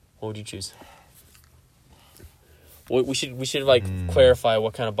 What would you choose? We should like clarify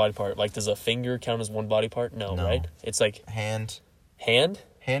what kind of body part. Like, does a finger count as one body part? No, right? It's like hand. Hand?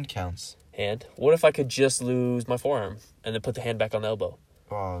 Hand counts. Hand. What if I could just lose my forearm and then put the hand back on the elbow?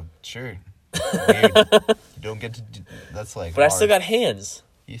 Oh, sure. Weird. You don't get to do, that's like But hard. I still got hands.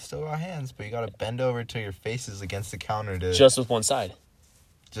 You still got hands, but you gotta bend over till your face is against the counter to Just with one side.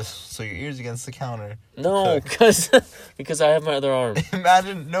 just so your ear's against the counter. No, because I have my other arm.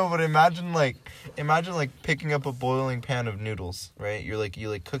 Imagine like picking up a boiling pan of noodles, right?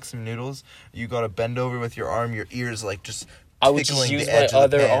 You cook some noodles, you gotta bend over with your arm, your ears like just I would just tickling use the my edge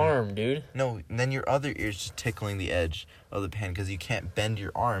of the other pan. arm, dude. No, and then your other ear's just tickling the edge of the pan because you can't bend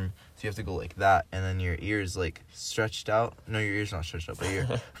your arm, so you have to go like that, and then your ear's like stretched out. No, your ear's not stretched out, but your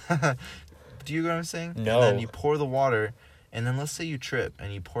do you get what I'm saying? No. And then you pour the water, and then let's say you trip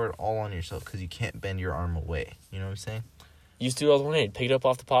and you pour it all on yourself because you can't bend your arm away. You know what I'm saying? You just do it all with one hand. Pick it up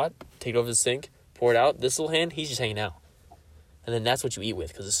off the pot, take it over the sink, pour it out. This little hand, he's just hanging out. And then that's what you eat with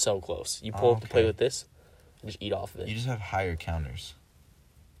because it's so close. You pull up the plate with this and just eat off of it. You just have higher counters.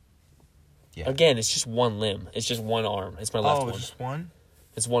 Yeah. Again, it's just one limb. It's just one arm. It's my left one. Just one?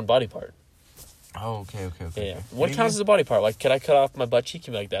 It's one body part. Oh, okay. Yeah. What counts as a body part? Like, could I cut off my butt cheek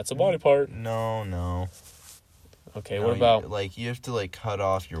and be like, that's a body part? No. Okay, No, what about... you have to, cut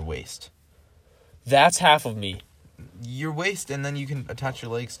off your waist. That's half of me. Your waist, and then you can attach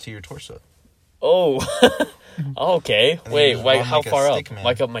your legs to your torso. Oh. Okay. And then you Wait, just like run how like a far up? stick man.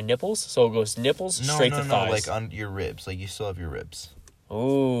 Like up my nipples? So it goes nipples straight to thighs. like on your ribs. Like, you still have your ribs.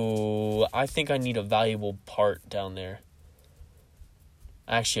 Ooh, I think I need a valuable part down there.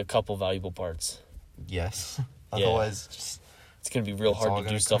 Actually, a couple valuable parts. Yes. Yeah. Otherwise, just... It's going to be real it's hard all to do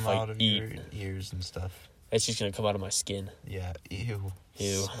gonna stuff come like out of eat. your ears and stuff. It's just going to come out of my skin. Yeah. Ew.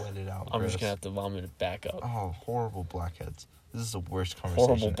 Ew. Sweat it out. I'm just gross. going to have to vomit it back up. Oh, horrible blackheads. This is the worst conversation.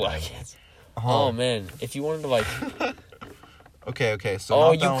 Horrible blackheads. ever. Oh, man. If you wanted to, like... Okay. So Oh,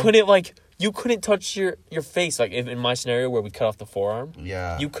 not you that one. couldn't, like... You couldn't touch your face. Like, in my scenario where we cut off the forearm.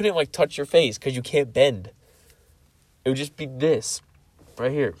 Yeah. You couldn't, like, touch your face because you can't bend. It would just be this.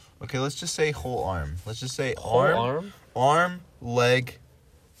 Right here. Okay, let's just say whole arm. Let's just say Whole arm, leg,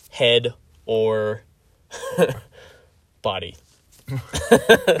 head, or body. So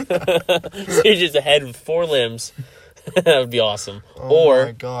you're just a head with 4 limbs. That would be awesome. Oh or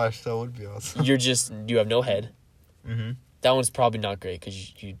my gosh, that would be awesome. you have no head. Mm-hmm. That one's probably not great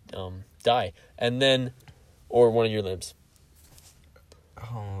because you die. And then, or one of your limbs.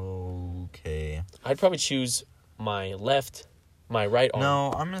 Okay. I'd probably choose my right arm.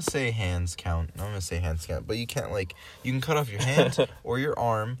 No, I'm gonna say hands count. But you can't you can cut off your hand or your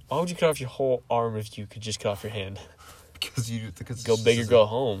arm Why would you cut off your whole arm if you could just cut off your hand? because Go big or go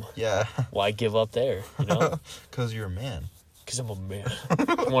home. Yeah. Why give up there? You know? Because you're a man. Because I'm a man. I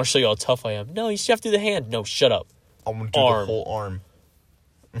want to show you how tough I am. No, you just have to do the hand. No, shut up. I'm gonna do Arm. the whole arm.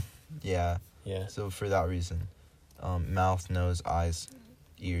 Yeah. Yeah. So for that reason, mouth, nose, eyes,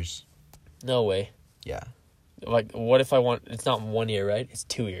 ears. No way. Yeah. Like, what if I want... It's not 1 ear, right? It's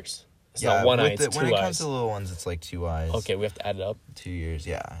 2 ears. It's not one eye, it's 2 when it comes eyes. to little ones, it's like 2 eyes. Okay, we have to add it up. 2 ears,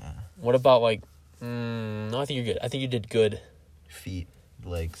 yeah. What about, like... no, I think you're good. I think you did good Feet,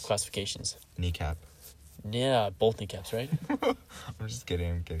 legs, classifications. kneecap. Yeah, both kneecaps, right? I'm just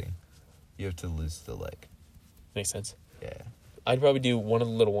kidding. You have to lose the leg. Makes sense. Yeah. I'd probably do one of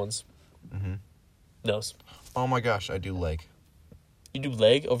the little ones. Mm-hmm. Nose. Oh my gosh, I do leg. You do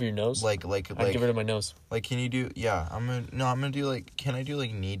leg over your nose? Like, I'd get rid of my nose. Like, can you do? Yeah, I'm gonna do can I do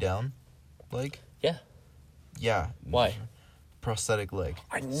knee down, leg? Yeah. Yeah. Why? Prosthetic leg.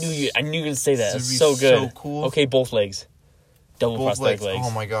 I knew you were going to say that. This It's would be so good. so cool. Okay, both legs. Double Both prosthetic legs.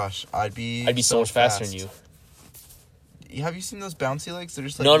 Oh my gosh, I'd be so much faster than you. Have you seen those bouncy legs? They're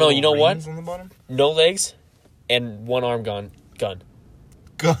just No, little you know what? rings on the bottom. No legs and one arm gun.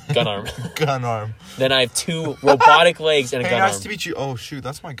 gun arm. Gun arm. Then I have 2 robotic legs and a Hey, gun nice arm. to meet you. Oh shoot,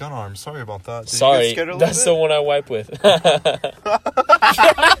 that's my gun arm. Sorry about that. Did you Sorry, get scared a little that's bit? the one I wipe with.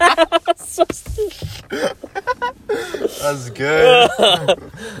 So stupid. That's good.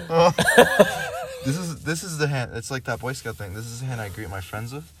 This is the hand. It's like that Boy Scout thing. This is the hand I greet my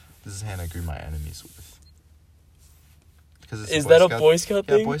friends with. This is the hand I greet my enemies with. Because Is that a Boy Scout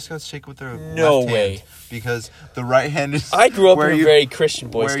Yeah, thing? Boy Scouts shake with their No left way. hand because the right hand is. I grew up where in a you- very Christian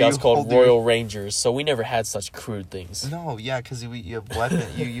Boy where Scouts you called hold your- Royal Rangers, so we never had such crude things. No, yeah, because you have weapon.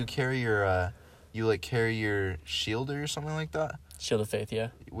 you carry your you like carry your shield or something like that Shield of Faith, yeah.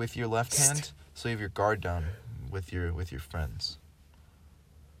 with your left hand, so you have your guard down with your friends.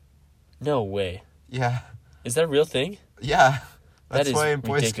 No way. Yeah, Is that a real thing? yeah. That That's is why in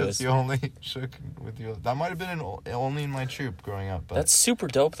Boy ridiculous. Scouts you only shook with your. That might have been only in my troop growing up, but That's super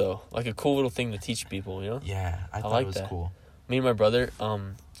dope, though. Like a cool little thing to teach people, you know? yeah, I thought like it was that. cool. Me and my brother,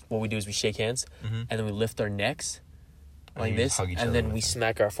 what we do is we shake hands, Mm-hmm. and then we lift our necks And like you this, hug each other and then with we it.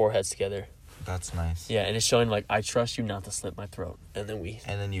 smack our foreheads together. That's nice. Yeah, and it's showing, like, I trust you not to slit my throat. And then we,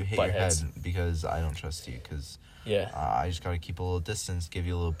 And then you hit Butt your heads. head because I don't trust you because yeah. I just gotta keep a little distance, give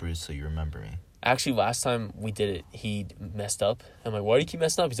you a little bruise so you remember me. Actually, last time we did it, he messed up. I'm like, why do you keep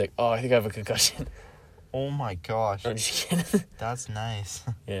messing up? He's like, oh, I think I have a concussion. Oh my gosh, I'm just kidding. that's nice.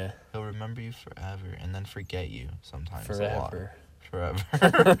 Yeah, He'll remember you forever and then forget you sometimes. A lot. forever.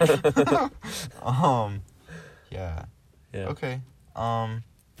 Forever. Yeah. Yeah. Okay.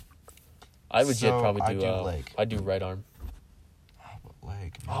 I legit So, probably I do, do leg. I do right arm.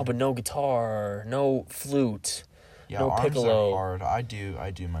 Leg. Oh, but no guitar, no flute. yeah, no arms piccolo. are hard. I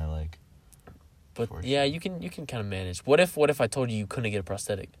do my leg. But For yeah, sure. you can kind of manage. What if I told you couldn't get a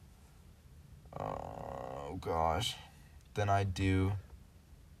prosthetic? Oh gosh. Then I do.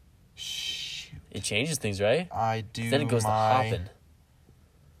 Shoot. It changes things, right? I do. Then it goes to hopping.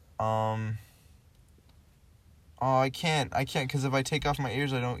 Oh, I can't, because if I take off my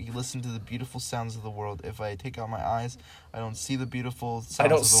ears, I don't listen to the beautiful sounds of the world. If I take out my eyes, I don't see the beautiful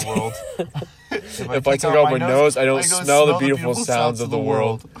sounds of the world. If I take out my nose, I don't smell the beautiful sounds of the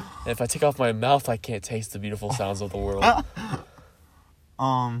world. And if I take off my mouth, I can't taste the beautiful sounds of the world.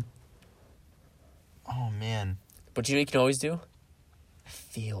 Oh man, But you know what you can always do?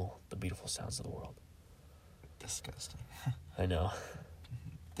 Feel the beautiful sounds of the world. disgusting. I know.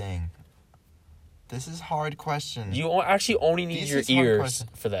 Dang. This is hard question. You actually only need These your is hard ears question.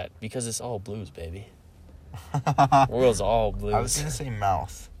 for that because it's all blues, baby. World's all blues. I was gonna say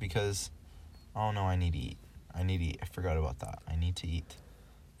mouth because, oh no, I need to eat. I forgot about that. I need to eat,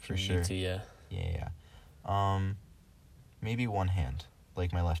 for Me sure. too, yeah. Yeah. Maybe one hand,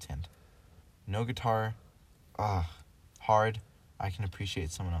 like my left hand. No guitar. Hard. I can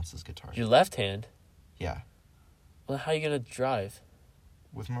appreciate someone else's guitar. Your left hand. Yeah, Well, how are you gonna drive?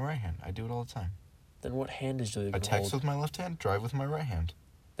 with my right hand. I do it all the time. Then what hand is Julia I gonna text hold? with my left hand, drive with my right hand.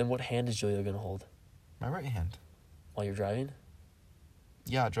 Then what hand is Julia gonna hold My right hand. while you're driving?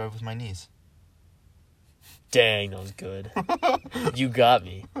 Yeah, I drive with my knees. Dang, that was good. You got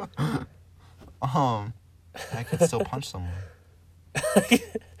me. I can still punch someone.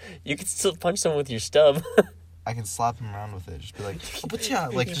 You can still punch someone with your stub. I can slap him around with it. Just be like, oh, but yeah,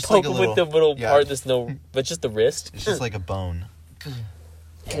 like You just poke like a him little. with the little yeah. part that's but just the wrist. It's just like a bone. Ugh.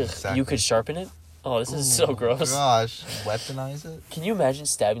 exactly. You could sharpen it. Oh, this is so gross. Gosh, weaponize it. Can you imagine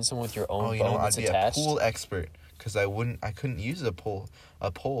stabbing someone with your own Oh, you bone know, I'd that's be attached? a pool expert because I couldn't use a pole,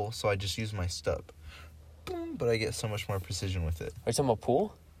 so I just use my stub. Boom, but I get so much more precision with it. Are you talking about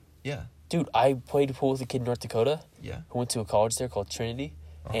pool? Yeah, Dude, I played pool with a kid in North Dakota yeah. who went to a college there called Trinity,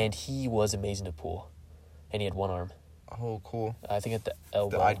 Uh-huh. and he was amazing at pool. And he had one arm. Oh, cool. I think at the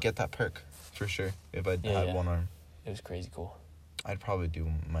elbow. I'd get that perk for sure if I Yeah, had yeah. one arm. It was crazy cool. I'd probably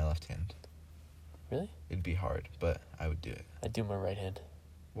do my left hand. Really? It'd be hard, but I would do it. I'd do my right hand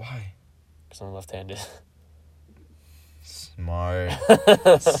Why? because I'm left-handed. Smart.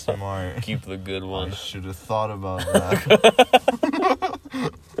 Smart. Keep the good I one. should have thought about that.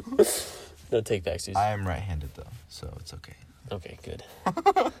 No take back, Susie. I am right-handed though, so it's okay. Okay, good.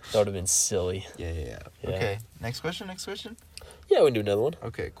 That would have been silly. Yeah. Yeah. Okay. Next question. Yeah, we can do another one.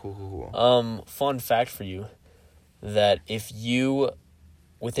 Okay. Cool. Fun fact for you, that if you,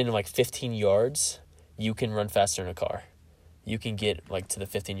 within like 15 yards, you can run faster in a car. You can get like to the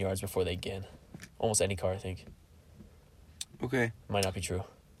 15 yards before they can. Almost any car, I think. Okay. Might not be true.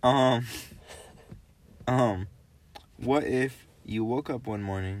 What if you woke up one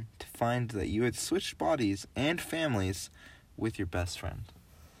morning to find that you had switched bodies and families with your best friend?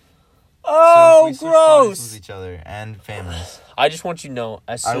 So if we switched bodies with each other and families. I just want you to know,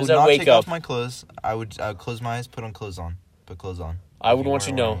 as I soon would as I not wake take up, off my clothes. I would close my eyes, put clothes on. I would want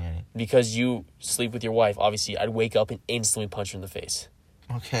you to weren't know, wearing any. because you sleep with your wife, obviously, I'd wake up and instantly punch her in the face.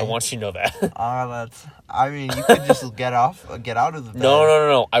 Okay. I want you to know that. That's. I mean, you could just get out of the bed.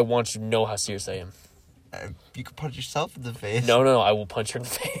 No. I want you to know how serious I am. You could punch yourself in the face. No. I will punch her in the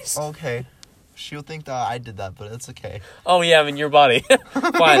face. Okay. She'll think that I did that, but it's okay. Oh, yeah, I'm in your body.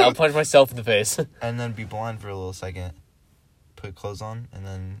 Fine, I'll punch myself in the face. And then be blind for a little second. Put clothes on, and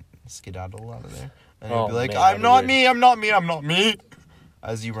then skedaddle out of there. And you'll be like, man, I'm that'd not be me, I'm not me, I'm not me.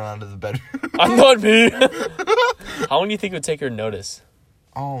 As you run out of the bedroom. I'm not me. How long do you think it would take her to notice?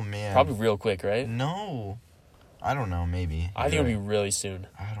 Oh, man. Probably real quick, right? No. I don't know, maybe. I think it'll be really soon.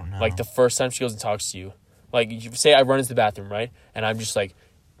 I don't know. Like, the first time she goes and talks to you. Like, you say I run into the bathroom, right? And I'm just, like,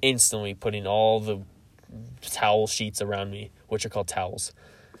 instantly putting all the towel sheets around me, which are called towels.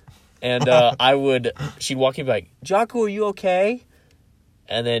 And she'd walk in and be like, Jaku, are you okay?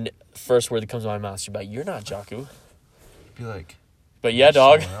 And then first word that comes to my mouth, she'd be like, you're not Jaku. Be like, But yeah,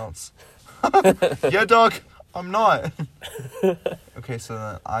 dog. someone else. Yeah, dog, I'm not. Okay, so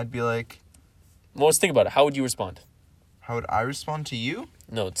then I'd be like, Well, let's think about it. How would you respond? how would I respond to you?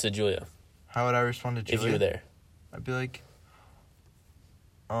 No, to Julia. How would I respond to Julia? If you were there. I'd be like,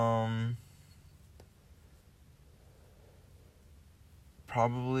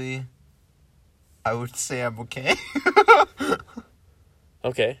 probably, I would say I'm okay.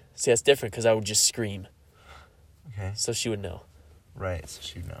 Okay. See, that's different because I would just scream. Okay, So she would know. right, so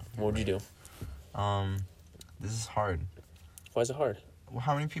she would know. What would you do? This is hard. Why is it hard? Well,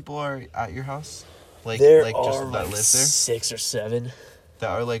 how many people are at your house? Like, There like are just that like live there? 6 or 7. That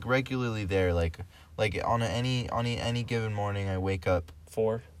are like regularly there, like on any given morning I wake up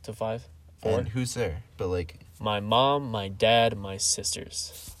 4 to 5. 4. and who's there? But like My mom, my dad, my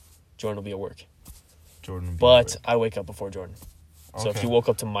sisters. Jordan will be at work. Jordan would be But at I wake up before Jordan. So Okay. if you woke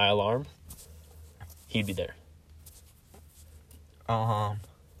up to my alarm, he'd be there. work.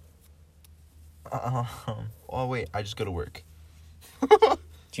 Oh wait, I just go to work.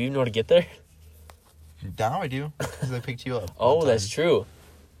 Do you even know how to get there? Now I do, because I picked you up. Oh, one that's time. true.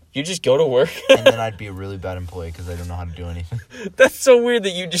 You just go to work? And then I'd be a really bad employee because I don't know how to do anything. That's so weird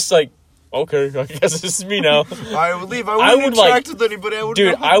that you just like, okay, I guess this is me now. I would leave. I I wouldn't would, interact with anybody. I wouldn't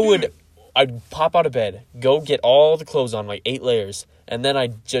know how to do it. I'd pop out of bed, go get all the clothes on, like 8 layers, and then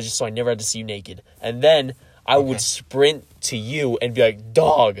I'd just so I never had to see you naked. And then I Okay. would sprint to you and be like,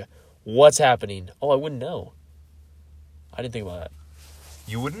 dog, what's happening? Oh, I wouldn't know. I didn't think about that.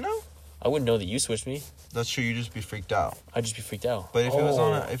 You wouldn't know? I wouldn't know that you switched me. That's true. You'd just be freaked out. I'd just be freaked out. But if it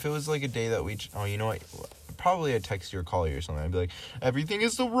was if it was like a day that you know what? Probably I'd text you or call you or something. I'd be like, everything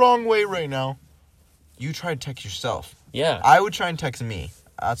is the wrong way right now. You try to text yourself. Yeah. I would try and text me.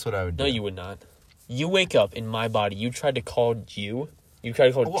 That's what I would do. No, you would not. You wake up in my body. You tried to call you. You tried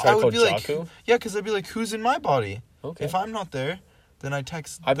to call, Well, try I to would call be like, Jaku. yeah, because I'd be like, who's in my body? Okay. If I'm not there, then I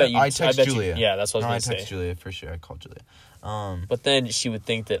text. I bet you. I text bet you- Julia. yeah, that's what I No, was I going to text say. Julia for sure. I call Julia. But then she would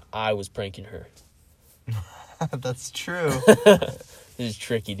think that I was pranking her. That's true. This is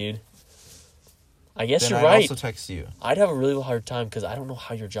tricky, dude. I guess Then you're I'd right. also text you. I'd have a really hard time because I don't know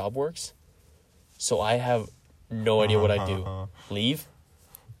how your job works. So I have no idea what I do. Leave?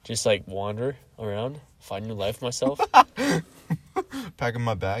 Just like wander around, find new life myself? Packing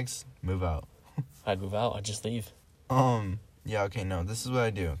my bags, move out. I'd move out. I'd just leave. Yeah, okay, no, this is what I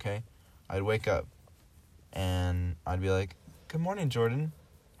do, okay? I'd wake up, and I'd be like, good morning, Jordan.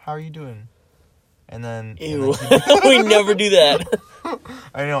 How are you doing? And then... Ew. We never do that.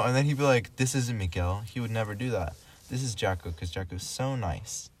 I know, and then he'd be like, this isn't Miguel. He would never do that. This is Jacko, because Jacko's so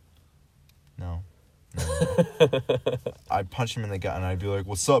nice. No. I'd punch him in the gut, and I'd be like,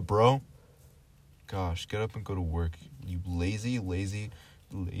 what's up, bro? Gosh, get up and go to work, you lazy pig.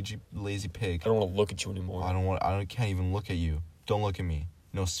 I don't want to look at you anymore. I can't even look at you. Don't look at me.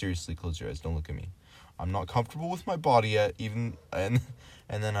 No, seriously, close your eyes. Don't look at me. I'm not comfortable with my body yet, and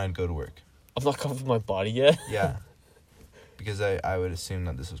then I'd go to work. I'm not comfortable with my body yet. Yeah. Because I would assume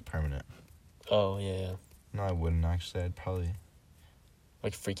that this was permanent. Oh, yeah. No, I wouldn't, actually. I'd probably...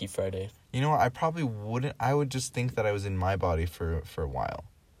 Like Freaky Friday. You know what? I probably wouldn't. I would just think that I was in my body for a while.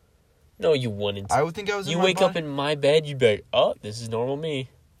 No, you wouldn't. I would think I was in You my wake body. up in my bed, you'd be like, oh, this is normal me.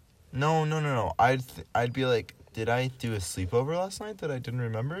 No. I'd be like, did I do a sleepover last night that I didn't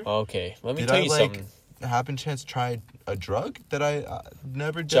remember? Okay, let me Did tell I, you like, something. happen chance try a drug that I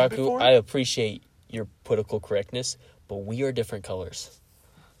never did Jaku, before? I appreciate your political correctness, but we are different colors.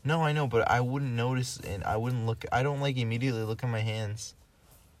 No, I know, but I wouldn't notice, and I wouldn't look. I don't like immediately look at my hands.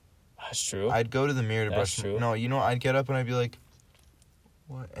 That's true. I'd go to the mirror to That's brush. true. No, you know, I'd get up and I'd be like,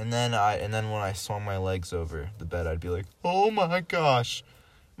 what? And then when I swung my legs over the bed, I'd be like, oh my gosh,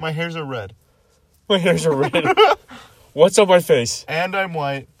 my hairs are red. My hairs are red. What's on my face? And I'm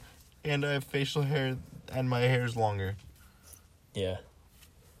white. And I have facial hair. And my hair is longer. Yeah.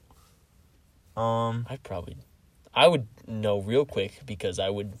 Um, I would know real quick because I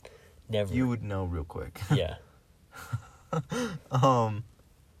would never. You would know real quick. Yeah.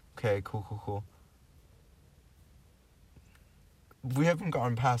 Okay, cool. We haven't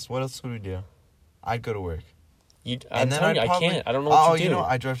gotten past. What else would we do? I'd go to work. I'm telling you, I can't. I don't know what to do.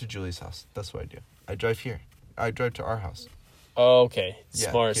 I drive to Julie's house. That's what I do. I drive here. I drive to our house. Oh, okay.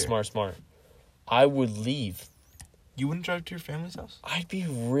 Yeah, Smart. here. I would leave. You wouldn't drive to your family's house? I'd be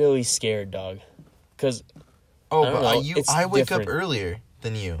really scared, dog. Because Oh, I don't but know, it's I wake different. up earlier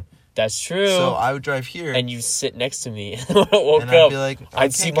than you. that's true. So I would drive here. And you sit next to me. When I woke and up, I'd be like, I'd "Okay,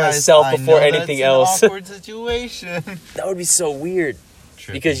 see guys, myself I before know anything that's else. An awkward situation. That would be so weird.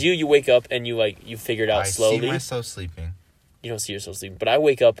 Trippy. Because you wake up and you figure it out slowly. I see myself sleeping. You don't see yourself sleeping. But I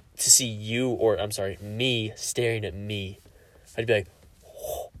wake up to see me staring at me. I'd be like,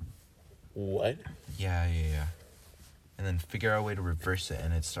 what? Yeah. And then figure out a way to reverse it,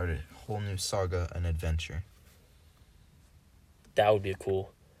 and it started a whole new saga, an adventure. That would be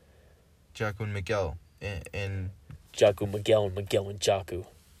cool. Jaco and Miguel in Jaco, Miguel, and Miguel and Jaco.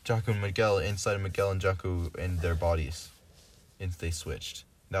 Jaco and Miguel inside of Miguel and Jaco in their bodies. And they switched.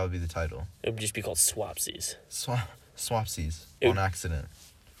 That would be the title. It would just be called Swapsies. Swapsies It- on accident.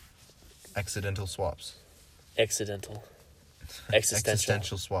 Accidental swaps. Accidental.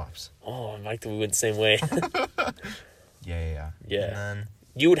 Existential. swaps. Oh, I like that we went the same way. Yeah. Yeah. And then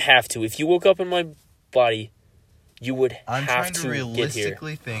You would have to. If you woke up in my body, you would I'm have trying to to get here.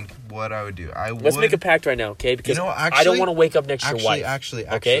 realistically think what I would do. Let's make a pact right now, okay? Because You know, I don't actually- want to wake up next to your wife. Actually,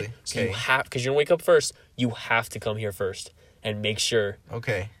 okay? So you okay. have, because you're gonna wake up first. You have to come here first and make sure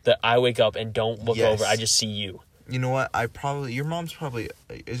Okay. that I wake up and don't look Yes. over. I just see you. You know what? Your mom's probably...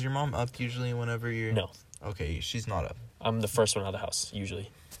 Is your mom up usually whenever you're... No, Okay, she's not up. I'm the first one out of the house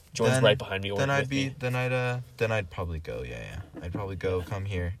usually. Jordan's Then- right behind me. Or Then with I'd be... me. Then I'd probably go, yeah. I'd probably go, come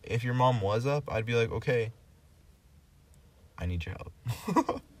here. If your mom was up, I'd be like, okay, I need your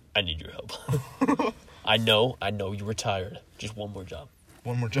help. I need your help. I know you're retired. Just one more job.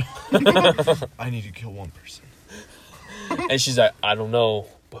 One more job. I need to kill one person. And she's like, I don't know,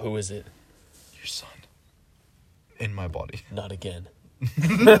 but who is it? Your son. In my body. Not again.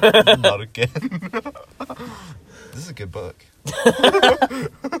 Not again. This is a good book.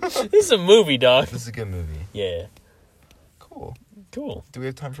 This is a movie, dog. This is a good movie. Yeah. Cool. Cool. Do we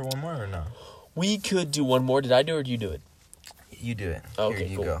have time for one more or no? We could do one more. Did I do it or did you do it? You do it. Okay, Here,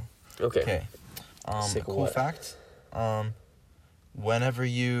 you cool. go. Okay. Okay. Sick of Cool what? fact. Whenever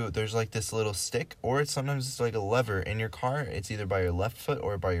there's like this little stick, or sometimes it's like a lever in your car. It's either by your left foot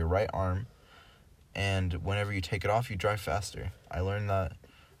or by your right arm. And whenever you take it off, you drive faster. I learned that,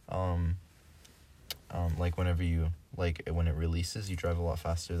 like whenever when it releases, you drive a lot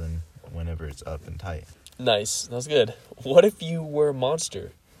faster than whenever it's up and tight. Nice. That's good. What if you were a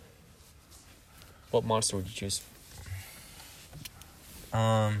monster? What monster would you choose?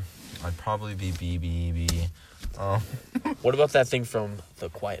 I'd probably be BBB. What about that thing from The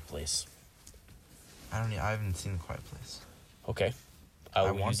Quiet Place? I haven't seen The Quiet Place. Okay. I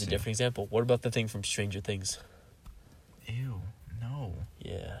I will want use a to. different example. What about the thing from Stranger Things? Ew, no.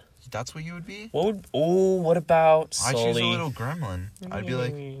 Yeah. That's what you would be? What about I Sully? choose a little gremlin. I'd be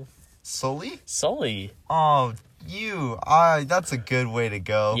like, Sully? Sully. Oh, that's a good way to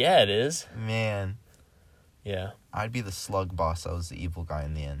go. Yeah, it is. Man, Yeah. I'd be the slug boss. I was the evil guy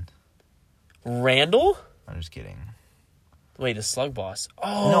in the end. Randall? I'm just kidding. Wait, the slug boss.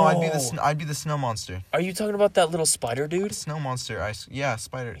 Oh. No, I'd be the snow monster. Are you talking about that little spider dude? Snow monster.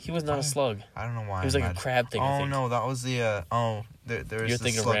 Spider. He was not a slug. I don't know why. He was I'm like a mad. crab thing, I Oh think. no, that was the there You're was the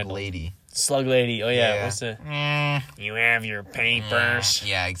thinking of slug Randall. lady. Slug lady. Oh, yeah. Yeah. What's the... You have your papers.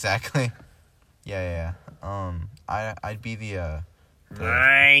 Yeah, exactly. Yeah. I'd be the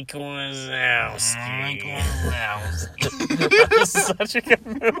Mike Wazowski. That's such a good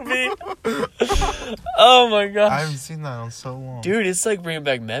movie. Oh my I gosh. haven't seen that in so long. Dude, it's like bringing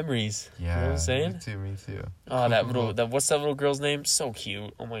back memories. Yeah. You know what I'm saying? Me too. Oh, what's that little girl's name? So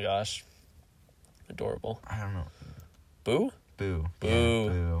cute. Oh my gosh. Adorable. I don't know. Boo? Boo.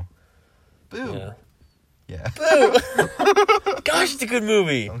 Boo. Yeah, boo. Yeah. Yeah. Boo! Gosh, it's a good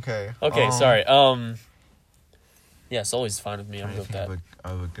movie. Okay. Okay, sorry. Yeah, Sully's fine with me. I'm I good with that.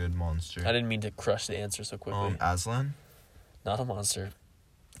 of a good monster. I didn't mean to crush the answer so quickly. Aslan. Not a monster.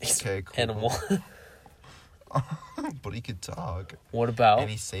 He's Okay, cool. animal. But he could talk. What about And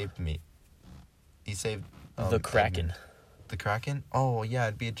he saved me. He saved the Kraken? Edmund. The Kraken? Oh yeah,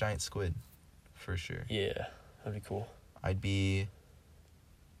 I'd be a giant squid, for sure. Yeah, that'd be cool. I'd be.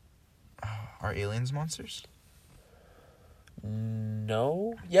 Are aliens monsters?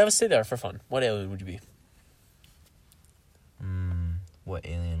 No. Yeah, let's stay there for fun. What alien would you be? What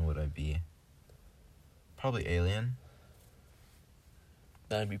alien would I be? Probably alien.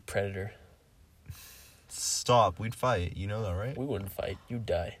 That'd be Predator. Stop. We'd fight. You know that, right? We wouldn't fight. You'd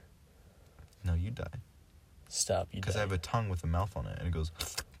die. No, you die. Stop. You die. Because I have a tongue with a mouth on it, and it goes.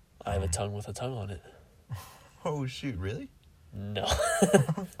 I have a tongue with a tongue on it. Oh shoot! Really? No.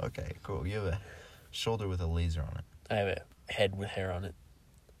 Okay, cool. You have a shoulder with a laser on it. I have a head with hair on it.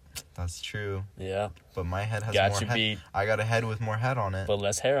 That's true. Yeah. But my head has Got more you head. beat. I got a head with more head on it. But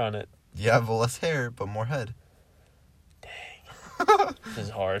less hair on it. Yeah, but less hair, but more head. This is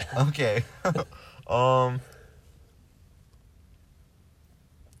hard. Okay.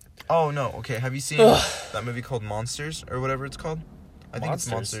 Oh no. Okay. Have you seen that movie called Monsters or whatever it's called? I think it's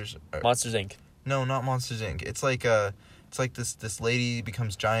Monsters. Monsters Inc. No, not Monsters Inc. It's like this lady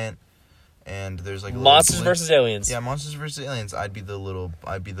becomes giant, and there's like a Monsters little versus Aliens. Yeah, Monsters versus Aliens. I'd be the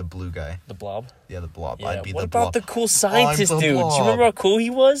blue guy. The Blob. Yeah, the blob. Yeah. I'd be What the about blob. the cool scientist the dude? Do you Blob. remember how cool he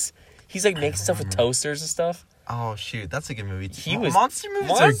was? He's like making stuff with toasters and stuff. Oh shoot, that's a good movie. He was Monster movies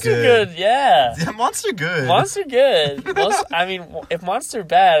Monster are good. yeah. Yeah, Monster good. Monster good. I mean, if Monster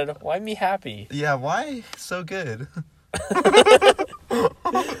bad, why me happy? Yeah, why so good?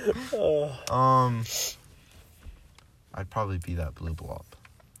 I'd probably be that blue blob.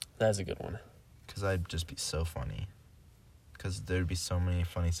 That's a good one. Because I'd just be so funny. Because there'd be so many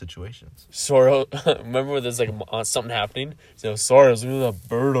funny situations. Sora, remember when there's like something happening? So Sora, look at that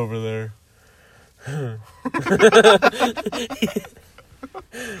bird over there.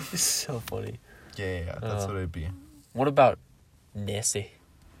 It's so funny. Yeah, that's what it'd be. What about Nessie?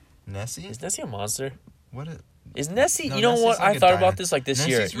 Nessie? Is Nessie a monster? What? Is Nessie? No, you know Nessie's what? like I a thought about this like this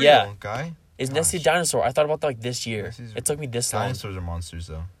Nessie's year. real, Yeah. guy. Is Gosh. Nessie a dinosaur? I thought about that like this year. Nessie's- It took me this long. Dinosaurs are monsters,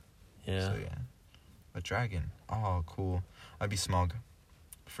 though. Yeah. So, yeah. A dragon. Oh, cool. I'd be Smog.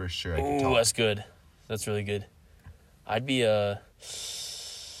 For sure, I could Ooh, talk. that's good. That's really good. I'd be An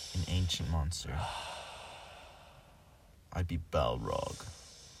ancient monster. I'd be Balrog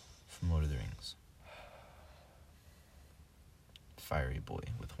from Lord of the Rings. Fiery boy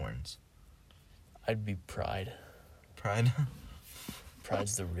with horns. I'd be Pride. Pride.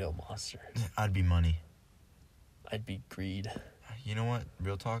 Pride's the real monster. I'd be Money. I'd be Greed. You know what?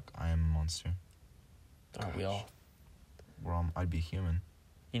 Real talk. I am a monster. Aren't we all? I'd be human.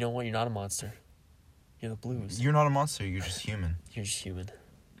 You know what? You're not a monster. You're the Blues. You're not a monster. You're just human. You're just human.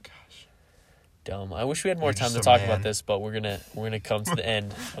 Gosh. Dumb. I wish we had more You're time just to a talk man. about this, but we're gonna come to the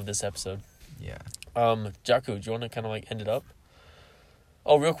end of this episode. Yeah. Jaku, do you want to kind of like end it up?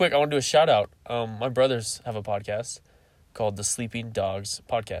 Oh, real quick, I want to do a shout out. My brothers have a podcast called the Sleeping Dogs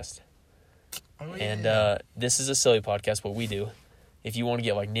Podcast. Oh, And yeah. this is a silly podcast, what we do. If you want to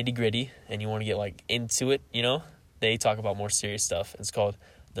get like nitty gritty and you want to get like into it, you know, they talk about more serious stuff. It's called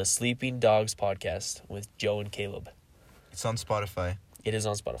the Sleeping Dogs Podcast with Joe and Caleb. It's on Spotify It is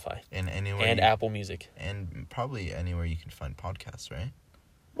on Spotify and anywhere and you- Apple Music. and probably anywhere you can find podcasts, right?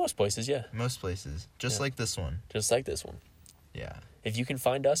 Most places, yeah. Most places, just Yeah. like this one. Just like this one. Yeah. If you can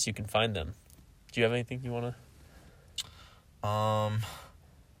find us, you can find them. Do you have anything you want to?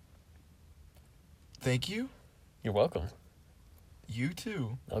 Thank you. You're welcome. You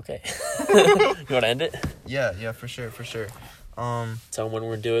too. Okay. You want to end it? Yeah, for sure. Tell them when we're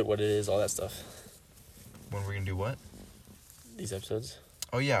going to do it, what it is, all that stuff. When we're gonna do what? These episodes.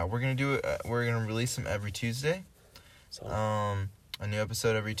 Oh yeah, we're gonna do it. We're gonna release them every Tuesday. So A new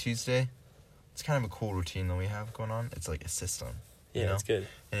episode every Tuesday. It's kind of a cool routine that we have going on. It's like a system. yeah, you know? it's good.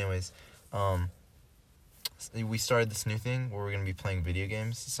 Anyways, we started this new thing where we're gonna be playing video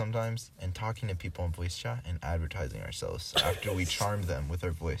games sometimes and talking to people on voice chat and advertising ourselves after we charmed them with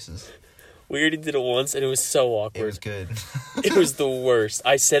our voices. We already did it once, and it was so awkward. It was good. It was the worst.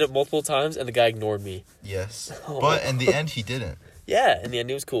 I said it multiple times, and the guy ignored me. Yes, Oh. but in the end he didn't. Yeah, in the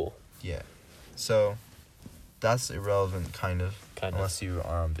end, it was cool. Yeah, so that's irrelevant, kind of, Kind of. unless you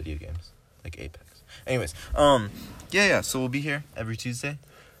are on video games like Apex. Anyways, yeah. So we'll be here every Tuesday,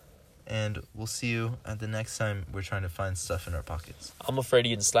 and we'll see you at the next time we're trying to find stuff in our pockets. I'm afraid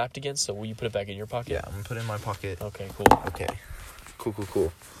of getting slapped again, so will you put it back in your pocket? Yeah, I'm gonna put it in my pocket. Okay, cool. Okay,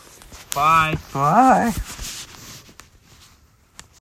 cool. Bye. Bye.